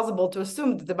 plausible to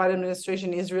assume that the Biden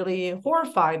administration is really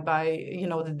horrified by,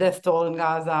 the death toll in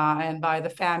Gaza, and by the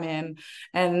famine,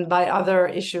 and by other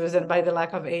issues, and by the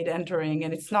lack of aid entering.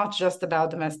 And it's not just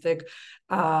about domestic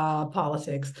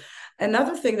politics.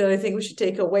 Another thing that I think we should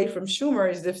take away from Schumer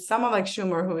is if someone like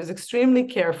Schumer, who is extremely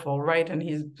careful, right, and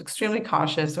he's extremely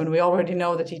cautious, when we already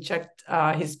know that he checked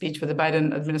his speech with the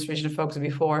Biden administration folks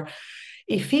before,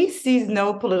 if he sees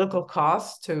no political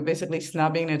cost to basically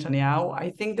snubbing Netanyahu, I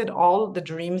think that all the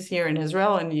dreams here in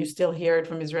Israel, and you still hear it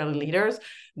from Israeli leaders,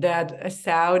 that a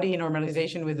Saudi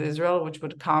normalization with Israel, which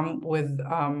would come with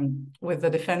the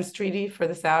defense treaty for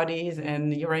the Saudis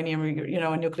and uranium,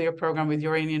 a nuclear program with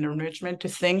uranium enrichment,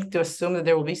 to assume that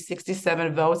there will be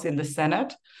 67 votes in the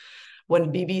Senate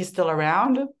when Bibi is still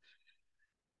around,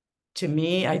 to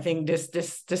me, I think this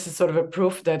is sort of a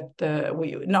proof that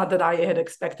not that I had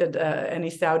expected any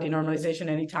Saudi normalization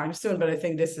anytime soon, but I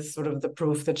think this is sort of the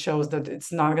proof that shows that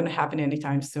it's not going to happen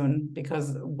anytime soon,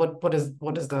 because what is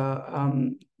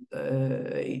the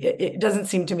it doesn't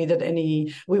seem to me that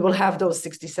we will have those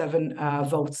 67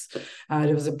 votes.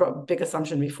 It was a big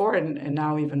assumption before, and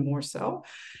now even more so.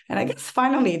 And I guess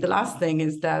finally, the last thing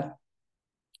is that,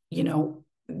 you know,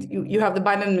 you have the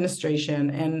Biden administration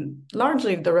and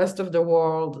largely the rest of the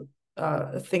world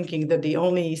thinking that the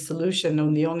only solution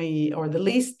or the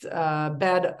least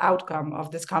bad outcome of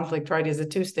this conflict, right, is a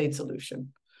two-state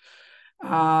solution.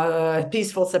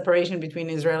 Peaceful separation between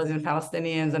Israelis and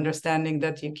Palestinians, understanding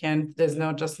that there's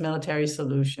no just military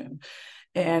solution.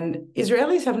 And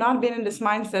Israelis have not been in this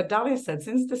mindset, Dahlia said,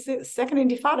 since the second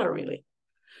Intifada, really.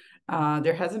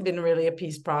 There hasn't been really a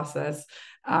peace process.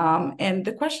 And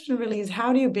the question really is,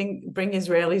 how do you bring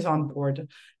Israelis on board?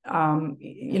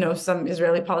 You know, some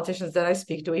Israeli politicians that I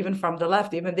speak to, even from the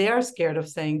left, even they are scared of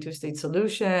saying two-state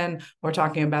solution or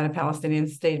talking about a Palestinian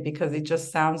state, because it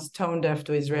just sounds tone deaf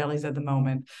to Israelis at the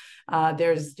moment.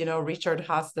 There's, you know, Richard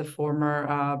Haass, the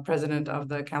former president of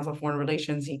the Council of Foreign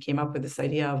Relations. He came up with this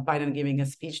idea of Biden giving a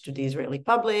speech to the Israeli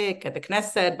public at the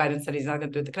Knesset. Biden said he's not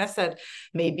going to do it at the Knesset.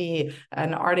 Maybe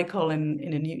an article in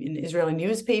an Israeli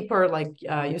newspaper, like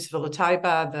Yusuf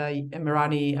al-Taiba, the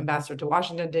Emirati ambassador to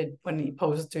Washington, did when he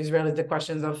posed to Israelis the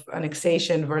questions of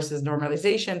annexation versus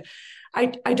normalization.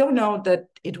 I don't know that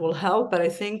it will help, but I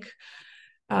think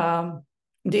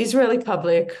the Israeli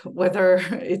public, whether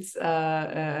it's the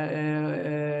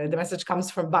message comes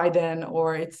from Biden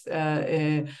or it's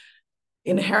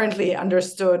inherently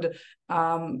understood,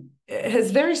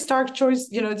 has very stark choice.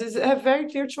 You know, there's a very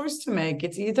clear choice to make.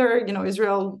 It's either, you know,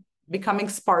 Israel becoming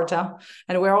Sparta,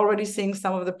 and we're already seeing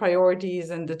some of the priorities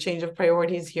and the change of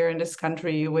priorities here in this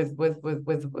country with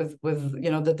you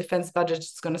know, the defense budget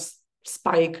is going to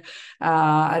spike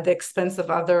at the expense of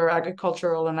other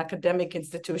agricultural and academic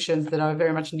institutions that are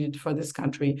very much needed for this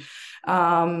country.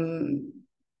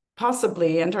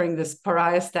 Possibly entering this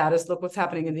pariah status. Look what's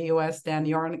happening in the US, Dan,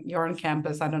 you're on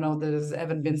campus. I don't know, there's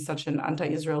ever been such an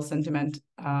anti-Israel sentiment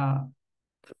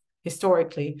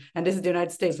historically, and this is the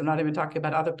United States. I'm not even talking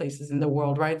about other places in the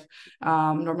world, right?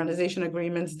 Normalization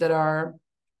agreements that are,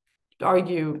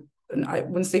 argue, I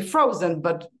wouldn't say frozen,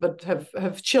 but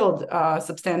have chilled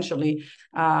substantially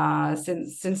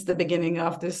since the beginning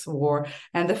of this war.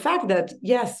 And the fact that,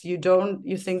 yes, you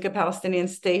think a Palestinian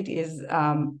state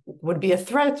would be a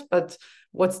threat, but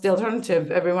what's the alternative?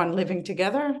 Everyone living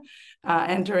together,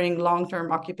 entering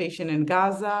long-term occupation in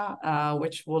Gaza,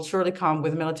 which will surely come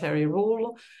with military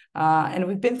rule. And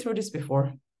we've been through this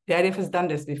before. The IDF has done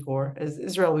this before. As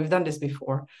Israel, we've done this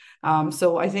before.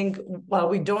 So I think, while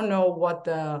we don't know what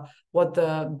the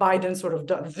Biden sort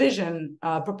of vision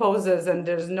proposes, and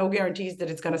there's no guarantees that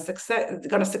it's going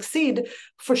to succeed,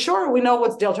 for sure we know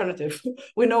what's the alternative.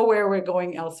 We know where we're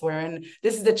going elsewhere, and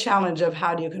this is the challenge of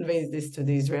how do you convey this to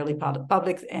the Israeli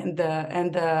public and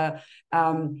the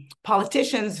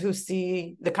politicians who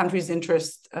see the country's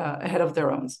interest ahead of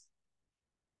their own.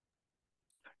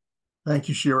 Thank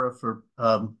you, Shira, for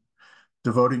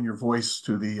devoting your voice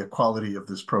to the quality of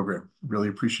this program. Really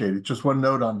appreciate it. Just one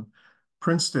note on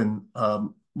Princeton.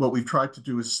 What we've tried to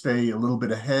do is stay a little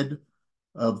bit ahead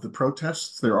of the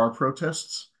protests. There are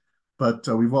protests, but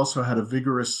we've also had a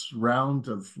vigorous round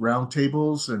of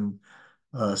roundtables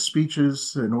and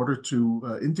speeches in order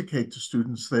to indicate to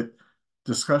students that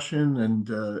discussion and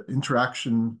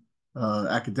interaction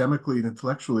academically and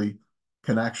intellectually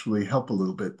can actually help a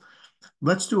little bit.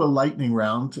 Let's do a lightning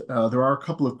round. There are a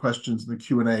couple of questions in the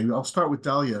Q&A. I'll start with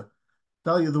Dahlia.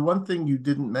 Dahlia, the one thing you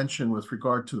didn't mention with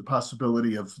regard to the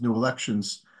possibility of new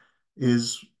elections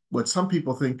is what some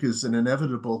people think is an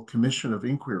inevitable commission of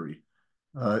inquiry.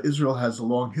 Israel has a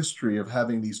long history of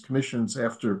having these commissions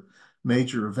after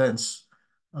major events.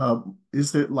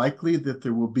 Is it likely that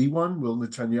there will be one? Will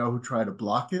Netanyahu try to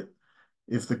block it?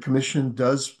 If the commission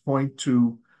does point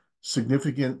to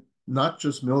significant, not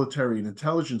just military and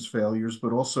intelligence failures,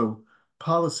 but also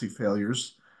policy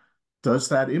failures, does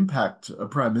that impact a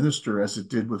prime minister as it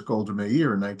did with Golda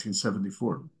Meir in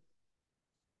 1974?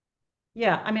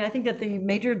 Yeah, I mean, I think that the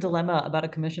major dilemma about a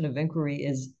commission of inquiry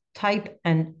is type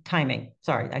and timing.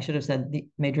 Sorry, I should have said the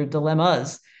major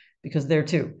dilemmas, because there are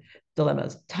two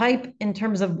dilemmas. Type in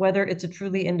terms of whether it's a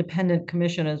truly independent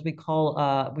commission, as we call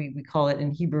it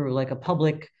in Hebrew, like a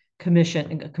public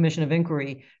commission, a commission of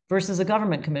inquiry, versus a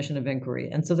government commission of inquiry.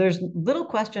 And so there's little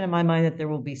question in my mind that there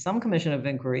will be some commission of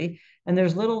inquiry, and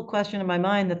there's little question in my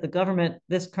mind that the government,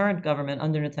 this current government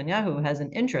under Netanyahu, has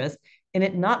an interest in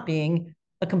it not being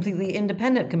a completely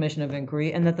independent commission of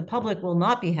inquiry, and that the public will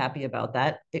not be happy about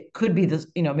that. It could be this,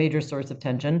 major source of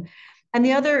tension. And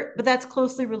the other, but that's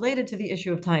closely related to the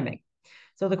issue of timing.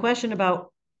 So the question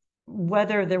about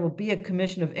whether there will be a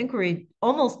commission of inquiry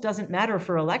almost doesn't matter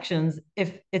for elections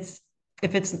if it's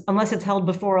unless it's held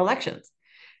before elections.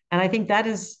 And I think that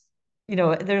is,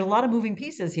 there's a lot of moving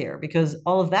pieces here because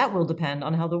all of that will depend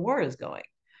on how the war is going.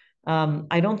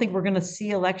 I don't think we're going to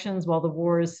see elections while the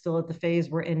war is still at the phase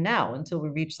we're in now until we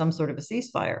reach some sort of a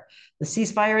ceasefire. The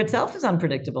ceasefire itself is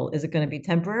unpredictable. Is it going to be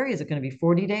temporary? Is it going to be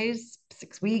 40 days,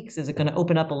 6 weeks? Is it going to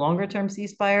open up a longer term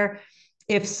ceasefire?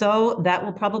 If so, that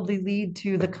will probably lead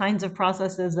to the kinds of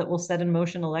processes that will set in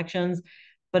motion elections.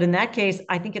 But in that case,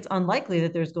 I think it's unlikely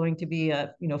that there's going to be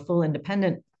a full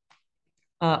independent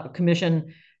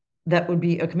commission that would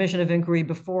be a commission of inquiry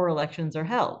before elections are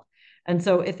held. And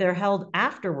so if they're held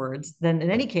afterwards, then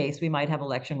in any case, we might have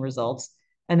election results.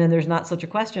 And then there's not such a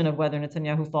question of whether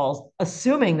Netanyahu falls,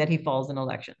 assuming that he falls in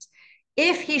elections.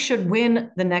 If he should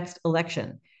win the next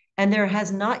election, and there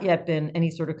has not yet been any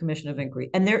sort of commission of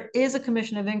inquiry, and there is a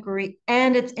commission of inquiry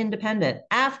and it's independent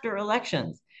after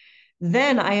elections,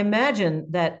 then I imagine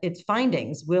that its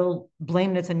findings will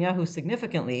blame Netanyahu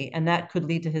significantly, and that could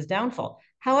lead to his downfall.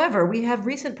 However, we have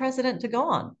recent precedent to go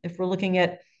on if we're looking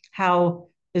at how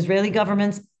Israeli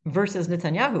governments versus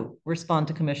Netanyahu respond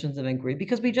to commissions of inquiry,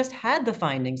 because we just had the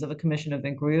findings of a commission of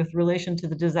inquiry with relation to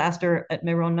the disaster at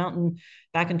Meron Mountain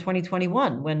back in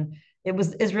 2021, when it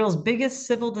was Israel's biggest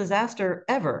civil disaster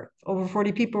ever. Over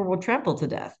 40 people were trampled to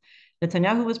death.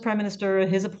 Netanyahu was prime minister.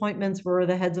 His appointments were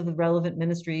the heads of the relevant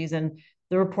ministries, and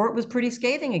the report was pretty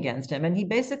scathing against him. And he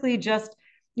basically just,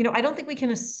 I don't think we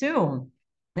can assume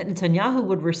that Netanyahu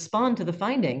would respond to the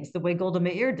findings the way Golda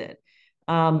Meir did.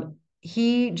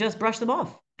 He just brushed them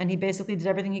off, and he basically did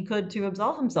everything he could to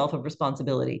absolve himself of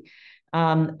responsibility.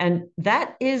 And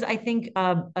that is, I think,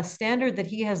 a standard that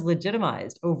he has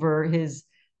legitimized over his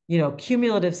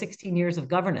cumulative 16 years of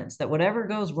governance, that whatever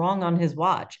goes wrong on his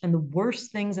watch, and the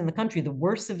worst things in the country, the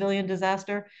worst civilian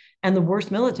disaster and the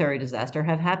worst military disaster,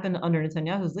 have happened under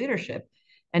Netanyahu's leadership.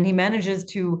 And he manages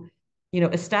to,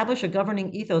 establish a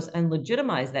governing ethos and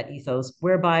legitimize that ethos,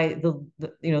 whereby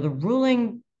the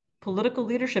ruling political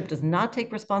leadership does not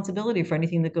take responsibility for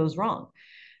anything that goes wrong.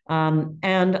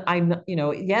 And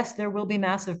yes, there will be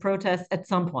massive protests at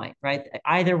some point, right?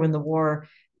 Either when the war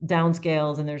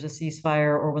downscales and there's a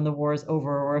ceasefire, or when the war is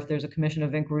over, or if there's a commission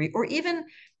of inquiry, or even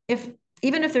if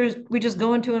we just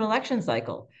go into an election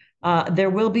cycle, there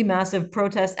will be massive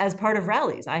protests as part of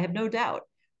rallies. I have no doubt.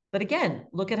 But again,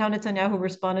 look at how Netanyahu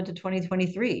responded to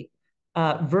 2023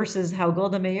 versus how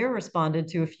Golda Meir responded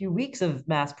to a few weeks of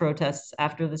mass protests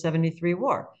after the 73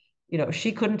 war.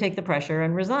 She couldn't take the pressure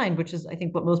and resigned, which is, I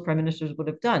think, what most prime ministers would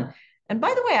have done. And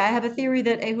by the way, I have a theory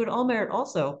that Ehud Olmert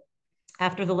also,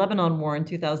 after the Lebanon war in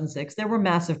 2006, there were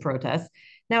massive protests.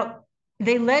 Now,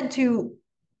 they led to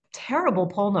terrible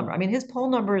poll number. I mean, his poll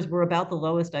numbers were about the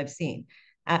lowest I've seen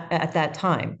at that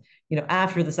time,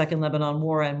 after the Second Lebanon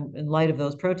War and in light of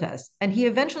those protests. And he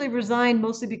eventually resigned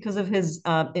mostly because of his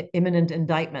imminent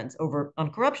indictments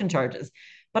on corruption charges.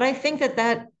 But I think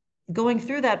that going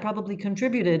through that probably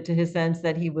contributed to his sense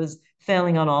that he was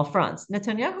failing on all fronts.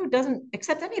 Netanyahu doesn't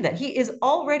accept any of that. He is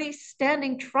already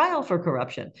standing trial for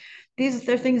corruption. These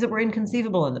are things that were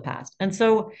inconceivable in the past. And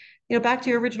so, back to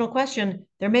your original question,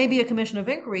 there may be a commission of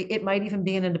inquiry. It might even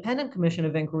be an independent commission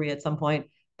of inquiry at some point.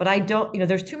 But I don't,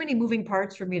 there's too many moving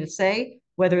parts for me to say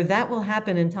whether that will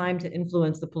happen in time to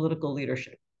influence the political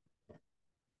leadership.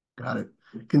 Got it.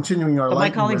 Continuing our but my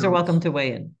colleagues are welcome to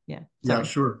weigh in. Yeah. Sorry. Yeah,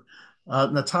 sure.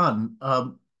 Natan,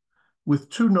 with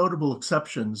two notable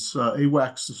exceptions,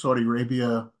 AWACS to Saudi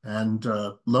Arabia and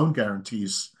loan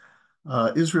guarantees,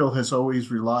 Israel has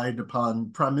always relied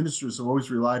upon, prime ministers have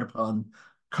always relied upon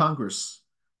Congress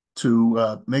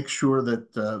to make sure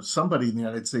that somebody in the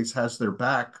United States has their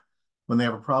back when they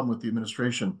have a problem with the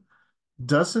administration.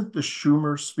 Doesn't the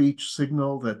Schumer speech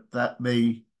signal that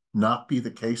may not be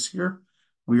the case here?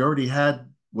 We already had,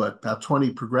 about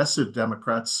 20 progressive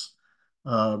Democrats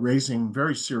raising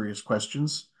very serious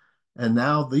questions. And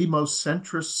now the most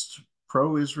centrist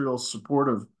pro-Israel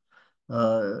supportive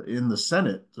in the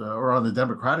Senate, or on the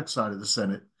Democratic side of the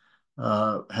Senate,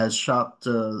 has shot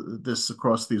this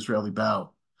across the Israeli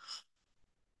bow.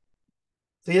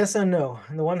 So yes and no.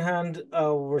 On the one hand,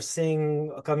 we're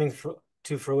seeing coming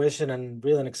to fruition and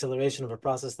really an acceleration of a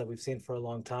process that we've seen for a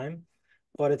long time.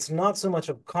 But it's not so much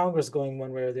of Congress going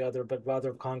one way or the other, but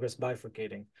rather Congress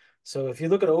bifurcating. So if you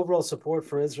look at overall support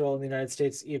for Israel in the United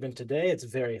States, even today, it's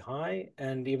very high.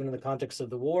 And even in the context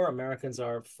of the war, Americans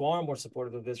are far more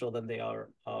supportive of Israel than they are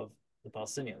of the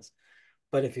Palestinians.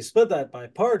 But if you split that by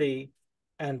party,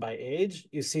 and by age,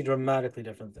 you see dramatically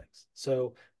different things.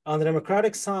 So on the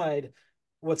Democratic side,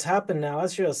 what's happened now,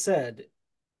 as Shira said,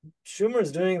 Schumer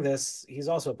is doing this. He's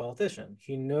also a politician.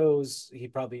 He knows he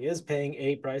probably is paying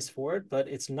a price for it, but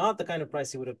it's not the kind of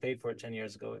price he would have paid for it 10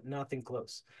 years ago, nothing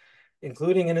close,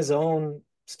 including in his own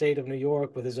state of New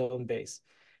York with his own base.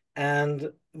 And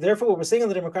therefore, what we're seeing on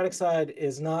the Democratic side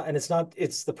is not, and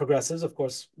it's the progressives, of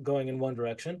course, going in one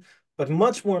direction, but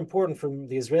much more important from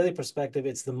the Israeli perspective,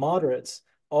 it's the moderates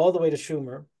all the way to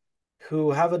Schumer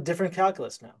who have a different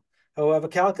calculus now, who have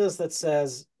a calculus that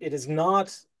says it is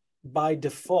not by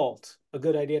default a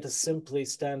good idea to simply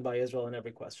stand by Israel in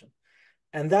every question.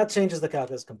 And that changes the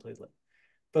calculus completely.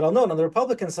 But I'll note on the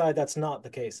Republican side, that's not the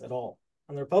case at all.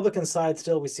 On the Republican side,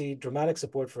 still, we see dramatic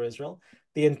support for Israel.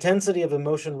 The intensity of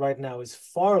emotion right now is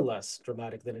far less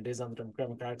dramatic than it is on the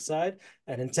Democratic side.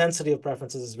 And intensity of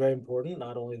preferences is very important,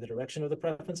 not only the direction of the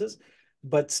preferences,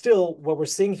 but still, what we're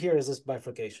seeing here is this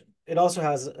bifurcation. It also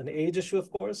has an age issue, of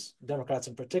course. Democrats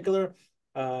in particular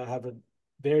have a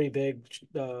very big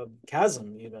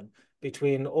chasm even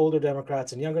between older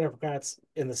Democrats and younger Democrats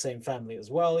in the same family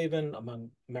as well, even among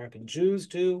American Jews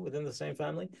too, within the same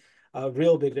family.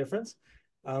 Real big difference.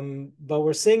 But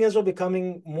we're seeing Israel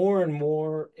becoming more and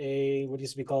more what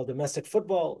used to be called domestic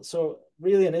football. So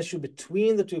really an issue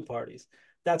between the two parties.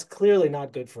 That's clearly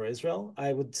not good for Israel.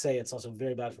 I would say it's also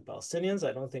very bad for Palestinians.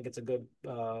 I don't think it's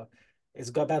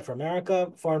it's bad for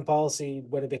America. Foreign policy,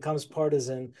 when it becomes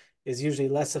partisan, is usually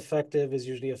less effective, is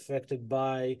usually affected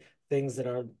by things that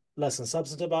are less than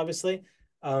substantive, obviously.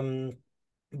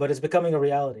 But it's becoming a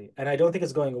reality. And I don't think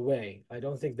it's going away. I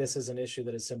don't think this is an issue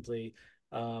that is simply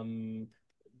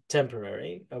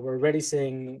temporary. We're already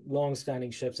seeing long-standing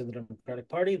shifts in the Democratic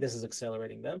Party. This is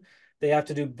accelerating them. They have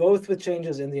to do both with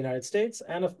changes in the United States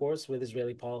and, of course, with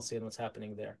Israeli policy and what's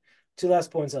happening there. Two last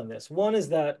points on this. One is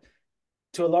that,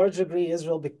 to a large degree,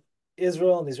 Israel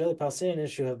and the Israeli-Palestinian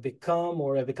issue have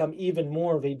become even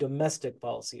more of a domestic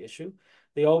policy issue.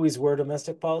 They always were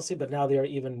domestic policy, but now they are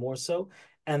even more so.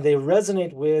 And they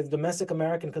resonate with domestic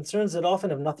American concerns that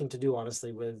often have nothing to do,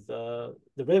 honestly, with the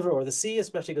river or the sea,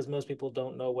 especially because most people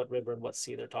don't know what river and what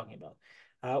sea they're talking about.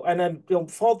 And I don't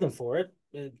fault them for it.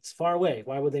 It's far away.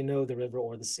 Why would they know the river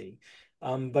or the sea?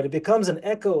 But it becomes an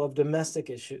echo of domestic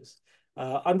issues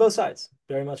on both sides,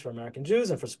 very much for American Jews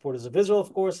and for supporters of Israel,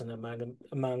 of course, and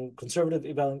among conservative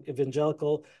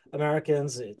evangelical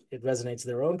Americans. It resonates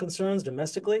their own concerns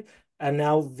domestically, and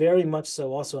now very much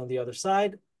so also on the other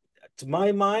side. To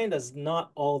my mind, has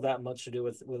not all that much to do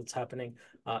with what's happening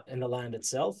in the land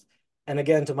itself. And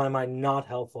again, to my mind, not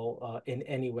helpful in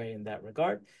any way in that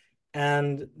regard.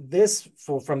 And this,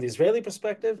 from the Israeli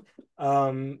perspective,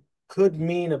 could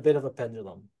mean a bit of a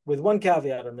pendulum. With one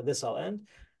caveat, and with this I'll end.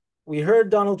 We heard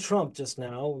Donald Trump just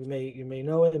now. You may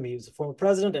know him. He was a former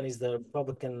president, and he's the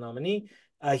Republican nominee.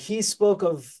 He spoke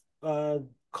of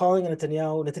calling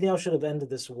Netanyahu. Netanyahu should have ended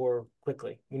this war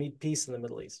quickly. We need peace in the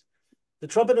Middle East. The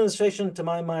Trump administration, to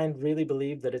my mind, really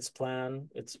believed that its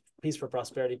Peace for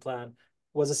Prosperity plan,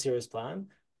 was a serious plan.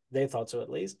 They thought so, at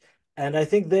least. And I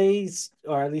think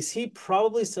or at least he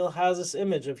probably still has this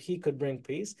image of he could bring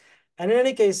peace. And in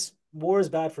any case, war is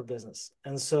bad for business.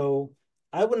 And so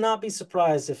I would not be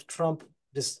surprised if Trump,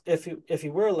 if he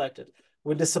were elected,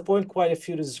 would disappoint quite a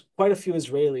few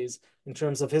Israelis in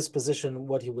terms of his position,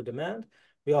 what he would demand.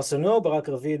 We also know Barak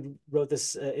Ravid wrote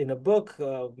this in a book,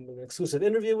 an exclusive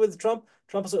interview with Trump.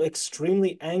 Trump is also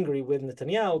extremely angry with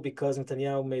Netanyahu because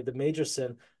Netanyahu made the major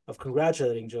sin of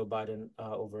congratulating Joe Biden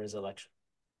over his election.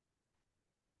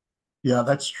 Yeah,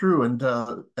 that's true. And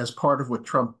as part of what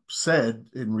Trump said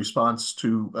in response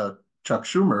to Chuck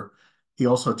Schumer, he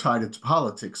also tied it to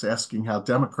politics, asking how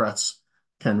Democrats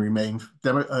can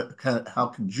how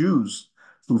can Jews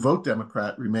who vote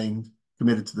Democrat remain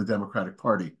committed to the Democratic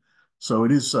Party. So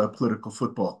it is political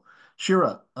football.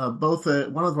 Shira, both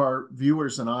one of our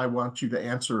viewers and I want you to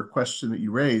answer a question that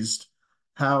you raised.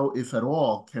 How, if at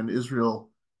all, can Israel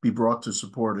be brought to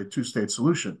support a two-state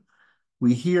solution?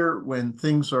 We hear when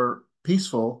things are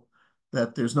peaceful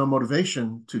that there's no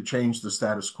motivation to change the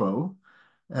status quo.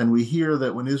 And we hear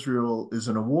that when Israel is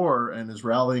in a war and is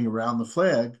rallying around the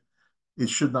flag, it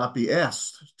should not be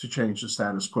asked to change the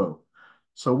status quo.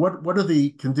 So what are the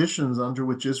conditions under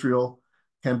which Israel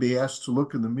can be asked to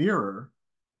look in the mirror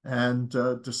and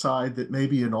decide that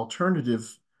maybe an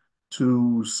alternative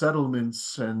to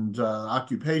settlements and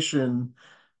occupation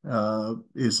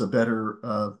is a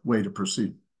better way to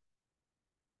proceed?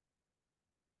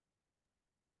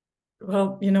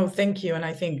 Well, thank you. And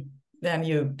I think then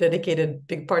you dedicated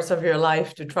big parts of your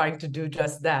life to trying to do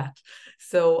just that.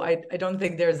 So I don't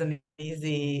think there's an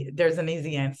easy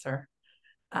answer.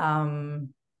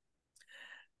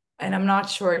 And I'm not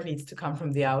sure it needs to come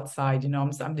from the outside.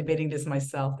 I'm debating this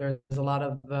myself. There's a lot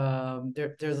of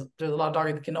there's a lot of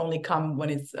argument that can only come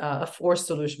when it's a forced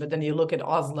solution. But then you look at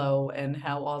Oslo and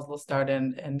how Oslo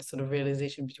started, and sort of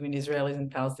realization between Israelis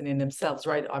and Palestinians themselves,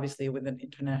 right? Obviously with an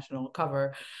international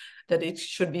cover, that it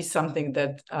should be something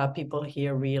that people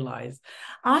here realize.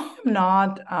 I am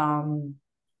not.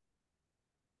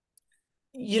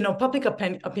 Public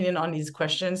opinion on these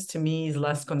questions to me is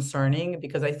less concerning,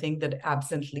 because I think that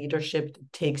absent leadership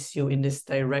takes you in this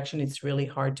direction. It's really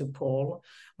hard to poll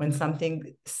when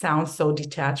something sounds so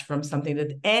detached from something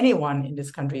that anyone in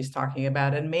this country is talking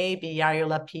about. And maybe Yair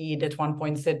Lapid at one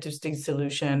point said two-state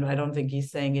solution. I don't think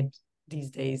he's saying it these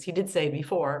days. He did say it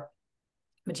before.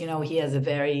 But he has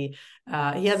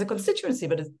he has a constituency,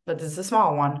 but it's a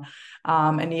small one,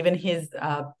 and even his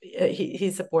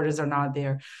supporters are not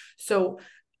there. So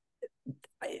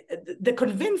the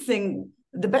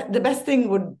best thing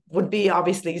would be,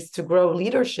 obviously, is to grow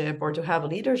leadership, or to have a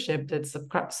leadership that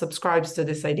subscribes to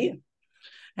this idea,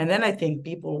 and then I think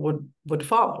people would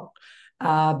follow.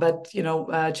 But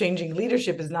changing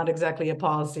leadership is not exactly a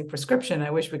policy prescription.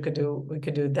 I wish we could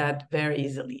do that very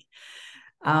easily.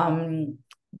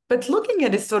 But looking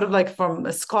at it sort of like from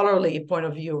a scholarly point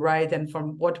of view, right, and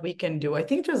from what we can do, I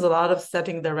think there's a lot of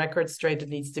setting the record straight that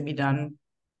needs to be done.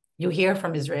 You hear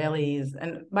from Israelis,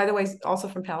 and by the way, also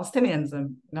from Palestinians.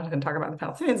 I'm not going to talk about the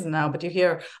Palestinians now, but you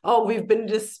hear, oh, we've been in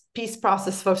this peace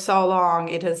process for so long,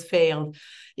 it has failed.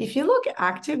 If you look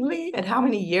actively at how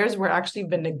many years we're actually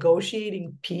been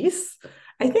negotiating peace,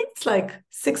 I think it's like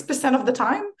 6% of the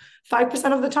time,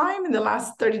 5% of the time in the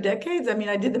last 30 decades. I mean,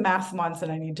 I did the math once,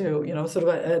 and I need to, sort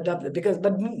of adapt it,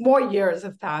 but more years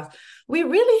have passed. We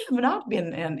really have not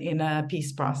been in a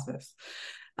peace process.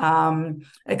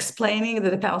 Explaining that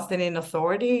the Palestinian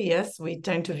Authority, yes, we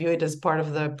tend to view it as part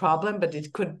of the problem, but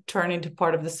it could turn into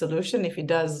part of the solution if it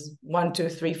does 1, 2,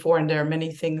 3, 4, and there are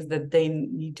many things that they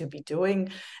need to be doing.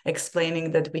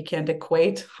 Explaining that we can't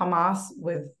equate Hamas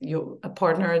with a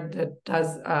partner that does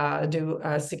do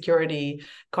security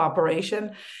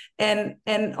cooperation,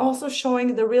 and also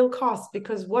showing the real cost,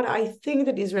 because what I think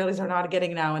that Israelis are not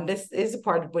getting now, and this is a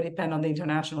part that would depend on the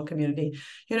international community,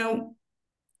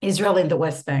 Israel in the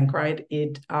West Bank, right?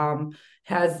 It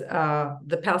has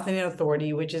the Palestinian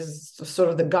Authority, which is sort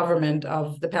of the government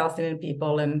of the Palestinian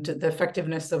people, and the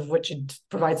effectiveness of which it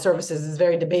provides services is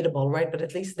very debatable, right? But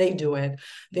at least they do it.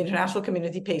 The international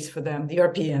community pays for them, the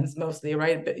Europeans mostly,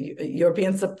 right? But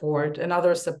European support and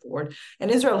other support.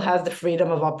 And Israel has the freedom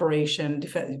of operation,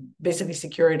 basically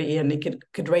security, and it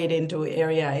could raid into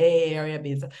area A, area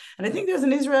B. And I think there's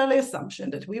an Israeli assumption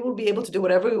that we will be able to do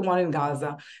whatever we want in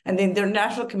Gaza, and the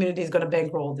international community is going to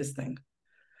bankroll this thing.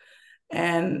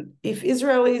 And if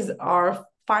Israelis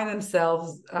find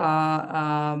themselves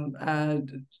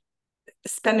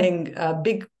spending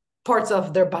big parts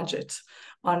of their budget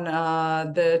on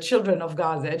the children of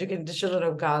Gaza, educating the children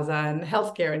of Gaza, and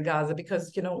healthcare in Gaza,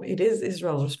 because it is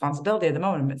Israel's responsibility at the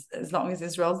moment. As long as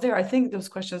Israel's there, I think those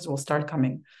questions will start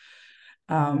coming.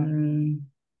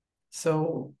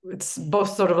 So it's both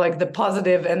sort of like the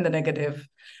positive and the negative.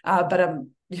 But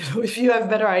if you have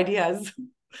better ideas,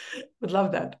 would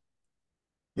love that.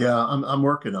 Yeah, I'm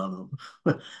working on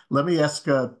them. Let me ask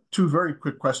 2 very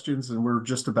quick questions, and we're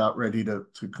just about ready to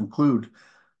conclude.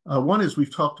 One is,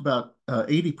 we've talked about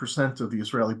 80% of the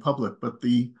Israeli public, but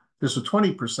there's a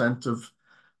 20% of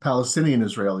Palestinian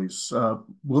Israelis.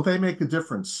 Will they make a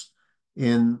difference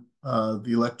in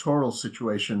the electoral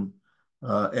situation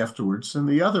afterwards? And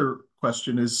the other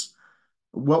question is,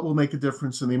 what will make a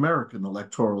difference in the American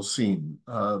electoral scene?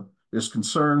 There's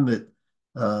concern that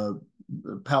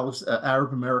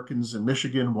Arab Americans in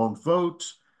Michigan won't vote.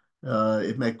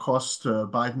 It may cost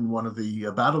Biden one of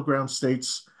the battleground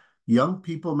states. Young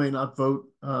people may not vote.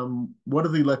 What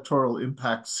are the electoral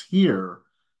impacts here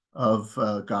of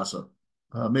Gaza?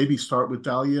 Maybe start with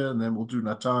Dahlia, and then we'll do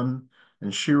Natan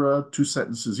and Shira, 2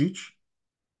 sentences each.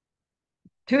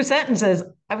 2 sentences.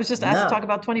 I was just asked to talk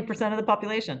about 20% of the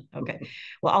population. Okay.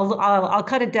 Well, I'll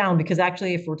cut it down, because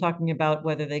actually, if we're talking about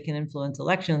whether they can influence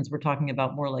elections, we're talking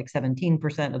about more like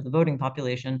 17% of the voting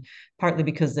population, partly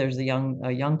because there's a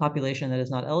young population that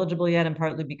is not eligible yet, and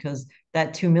partly because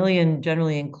that 2 million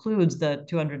generally includes the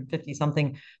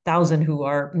 250-something thousand who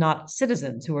are not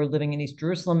citizens, who are living in East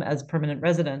Jerusalem as permanent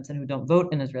residents and who don't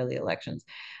vote in Israeli elections.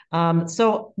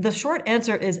 So the short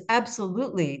answer is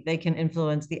absolutely they can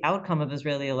influence the outcome of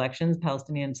Israeli elections,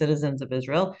 Palestinian citizens of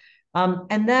Israel.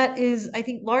 And that is, I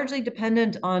think, largely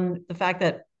dependent on the fact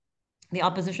that the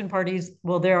opposition parties,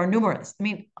 well, there are numerous. I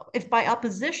mean, if by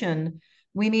opposition,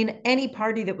 we mean any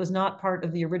party that was not part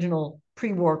of the original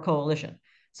pre-war coalition.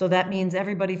 So that means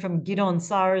everybody from Gideon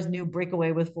Sa'ar's new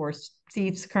breakaway with 4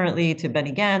 seats currently to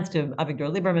Benny Gantz to Avigdor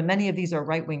Lieberman. Many of these are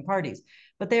right-wing parties,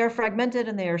 but they are fragmented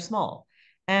and they are small.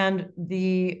 And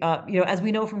as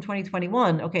we know from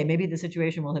 2021, okay, maybe the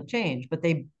situation will have changed, but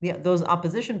those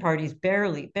opposition parties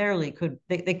barely could,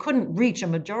 they couldn't reach a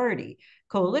majority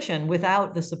coalition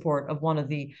without the support of one of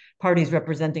the parties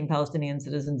representing Palestinian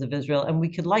citizens of Israel. And we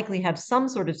could likely have some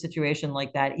sort of situation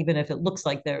like that, even if it looks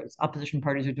like those opposition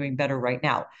parties are doing better right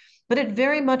now. But it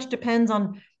very much depends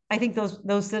on, I think,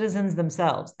 those citizens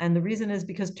themselves. And the reason is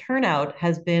because turnout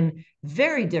has been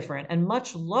very different and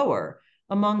much lower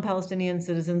among Palestinian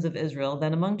citizens of Israel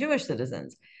than among Jewish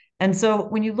citizens. And so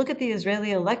when you look at the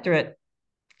Israeli electorate,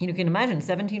 you can imagine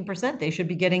 17%, they should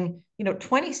be getting,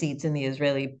 20 seats in the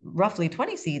Israeli, roughly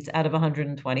 20 seats out of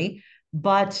 120.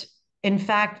 But in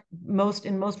fact,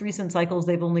 in most recent cycles,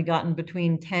 they've only gotten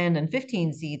between 10 and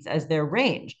 15 seats as their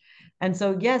range. And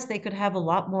so, yes, they could have a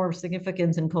lot more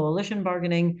significance in coalition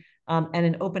bargaining and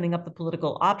in opening up the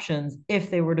political options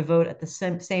if they were to vote at the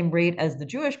same rate as the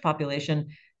Jewish population.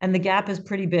 And the gap is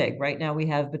pretty big. Right now, we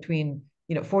have between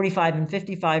 45 and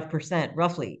 55%,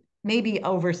 roughly, maybe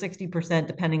over 60%,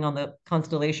 depending on the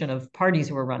constellation of parties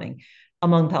who are running,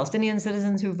 among Palestinian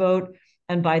citizens who vote.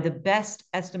 And by the best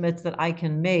estimates that I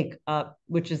can make,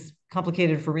 which is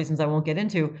complicated for reasons I won't get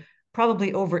into,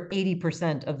 probably over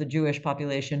 80% of the Jewish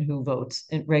population who votes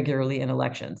regularly in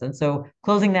elections. And so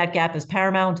closing that gap is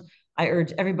paramount. I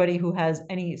urge everybody who has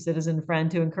any citizen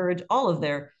friend to encourage all of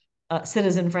their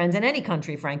citizen friends in any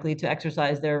country, frankly, to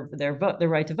exercise their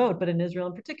right to vote, but in Israel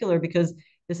in particular, because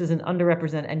this is an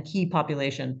underrepresented and key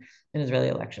population in Israeli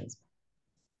elections.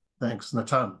 Thanks,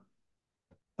 Natan.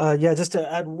 Yeah, just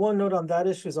to add one note on that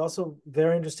issue, is also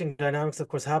very interesting dynamics, of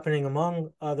course, happening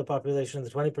among the population, the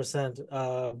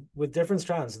 20%, with different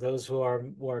strands. Those who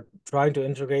are trying to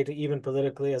integrate, even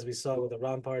politically, as we saw with the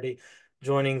Ram Party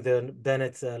joining the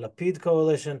Bennett-Lapid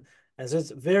coalition. And so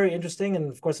it's very interesting, and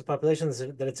of course, the population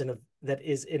that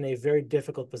is in a very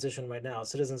difficult position right now,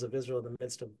 citizens of Israel in the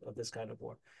midst of this kind of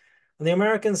war. On the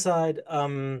American side,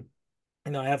 I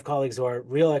have colleagues who are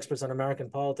real experts on American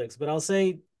politics, but I'll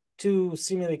say two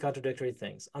seemingly contradictory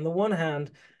things. On the one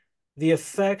hand, the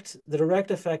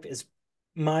direct effect is,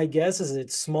 my guess is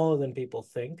it's smaller than people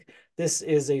think. This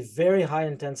is a very high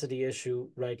intensity issue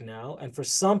right now. And for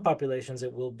some populations,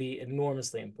 it will be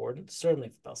enormously important, certainly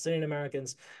for Palestinian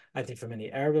Americans, I think for many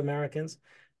Arab Americans.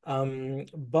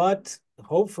 But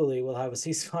hopefully we'll have a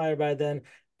ceasefire by then.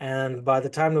 And by the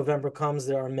time November comes,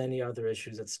 there are many other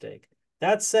issues at stake.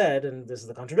 That said, and this is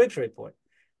the contradictory point,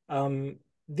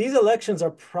 these elections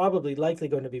are likely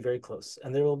going to be very close,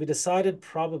 and they will be decided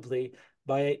probably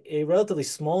by a relatively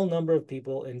small number of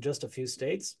people in just a few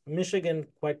states, Michigan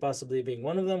quite possibly being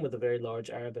one of them, with a very large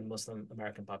Arab and Muslim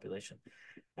American population.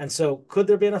 And so could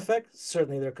there be an effect?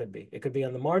 Certainly there could be. It could be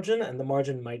on the margin, and the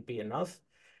margin might be enough.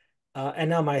 And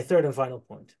now my third and final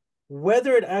point.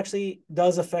 Whether it actually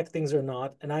does affect things or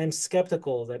not, and I am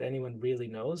skeptical that anyone really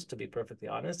knows, to be perfectly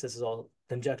honest, this is all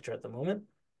conjecture at the moment.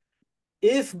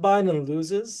 If Biden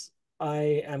loses,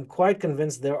 I am quite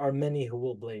convinced there are many who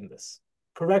will blame this,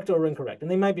 correct or incorrect. And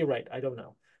they might be right, I don't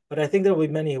know. But I think there will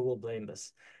be many who will blame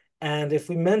this. And if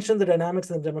we mentioned the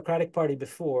dynamics in the Democratic Party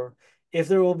before, if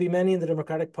there will be many in the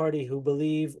Democratic Party who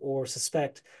believe or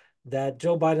suspect that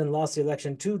Joe Biden lost the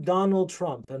election to Donald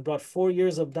Trump and brought 4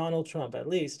 years of Donald Trump, at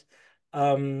least,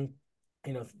 the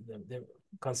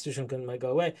Constitution might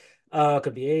go away,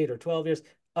 could be 8 or 12 years,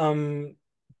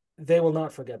 they will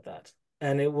not forget that.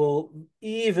 And it will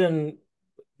even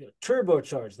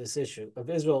turbocharge this issue of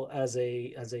Israel as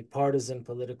a partisan,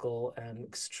 political, and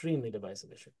extremely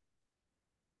divisive issue.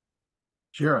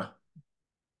 Shira,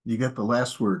 you get the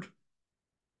last word.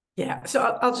 Yeah,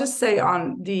 so I'll just say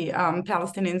on the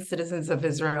Palestinian citizens of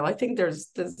Israel, I think there's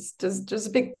a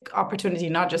big opportunity,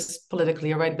 not just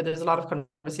politically, right, but there's a lot of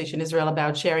conversation in Israel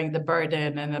about sharing the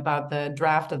burden and about the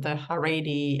draft of the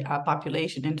Haredi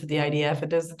population into the IDF.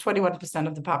 And there's 21%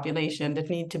 of the population that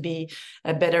need to be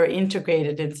better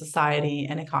integrated in society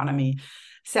and economy.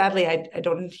 Sadly, I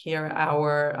don't hear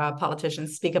our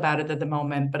politicians speak about it at the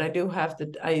moment, but I do hope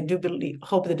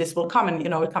that this will come, and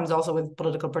it comes also with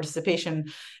political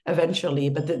participation eventually.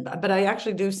 But I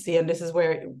actually do see, and this is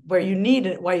where you need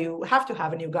it, why you have to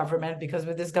have a new government, because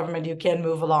with this government you can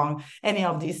move along any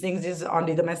of these things is on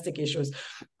the domestic issues.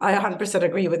 I 100%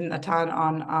 agree with Natan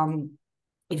on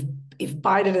if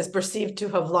Biden is perceived to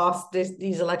have lost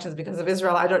these elections because of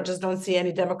Israel, I don't see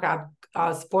any Democrat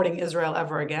supporting Israel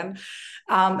ever again.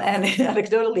 And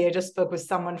anecdotally, I just spoke with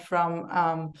someone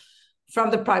from from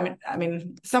the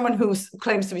someone who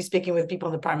claims to be speaking with people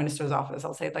in the prime minister's office,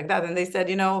 I'll say it like that. And they said,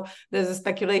 there's a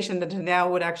speculation that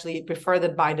Netanyahu would actually prefer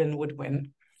that Biden would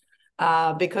win,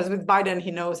 because with Biden,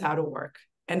 he knows how to work,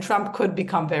 and Trump could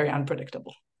become very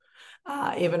unpredictable,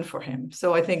 even for him.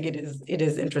 So I think it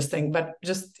is interesting, but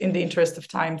just in the interest of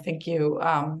time, thank you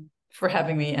for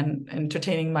having me and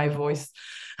entertaining my voice.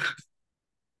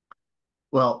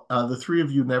 Well, the three of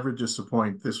you never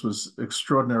disappoint. This was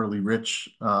extraordinarily rich.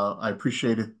 I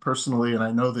appreciate it personally, and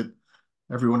I know that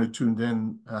everyone who tuned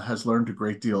in has learned a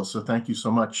great deal. So thank you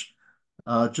so much.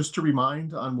 Just to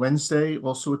remind, on Wednesday,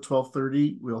 also at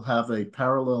 12:30, we'll have a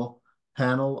parallel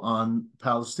panel on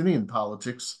Palestinian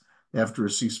politics after a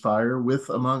ceasefire with,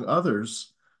 among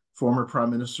others, former Prime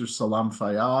Minister Salam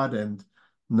Fayyad and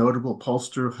notable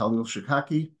pollster Khalil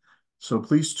Shikaki. So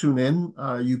please tune in.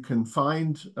 You can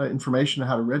find information on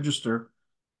how to register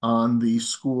on the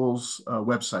school's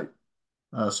website.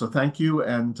 So thank you,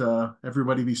 and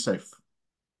everybody be safe.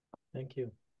 Thank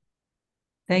you.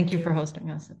 Thank you for hosting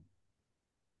us.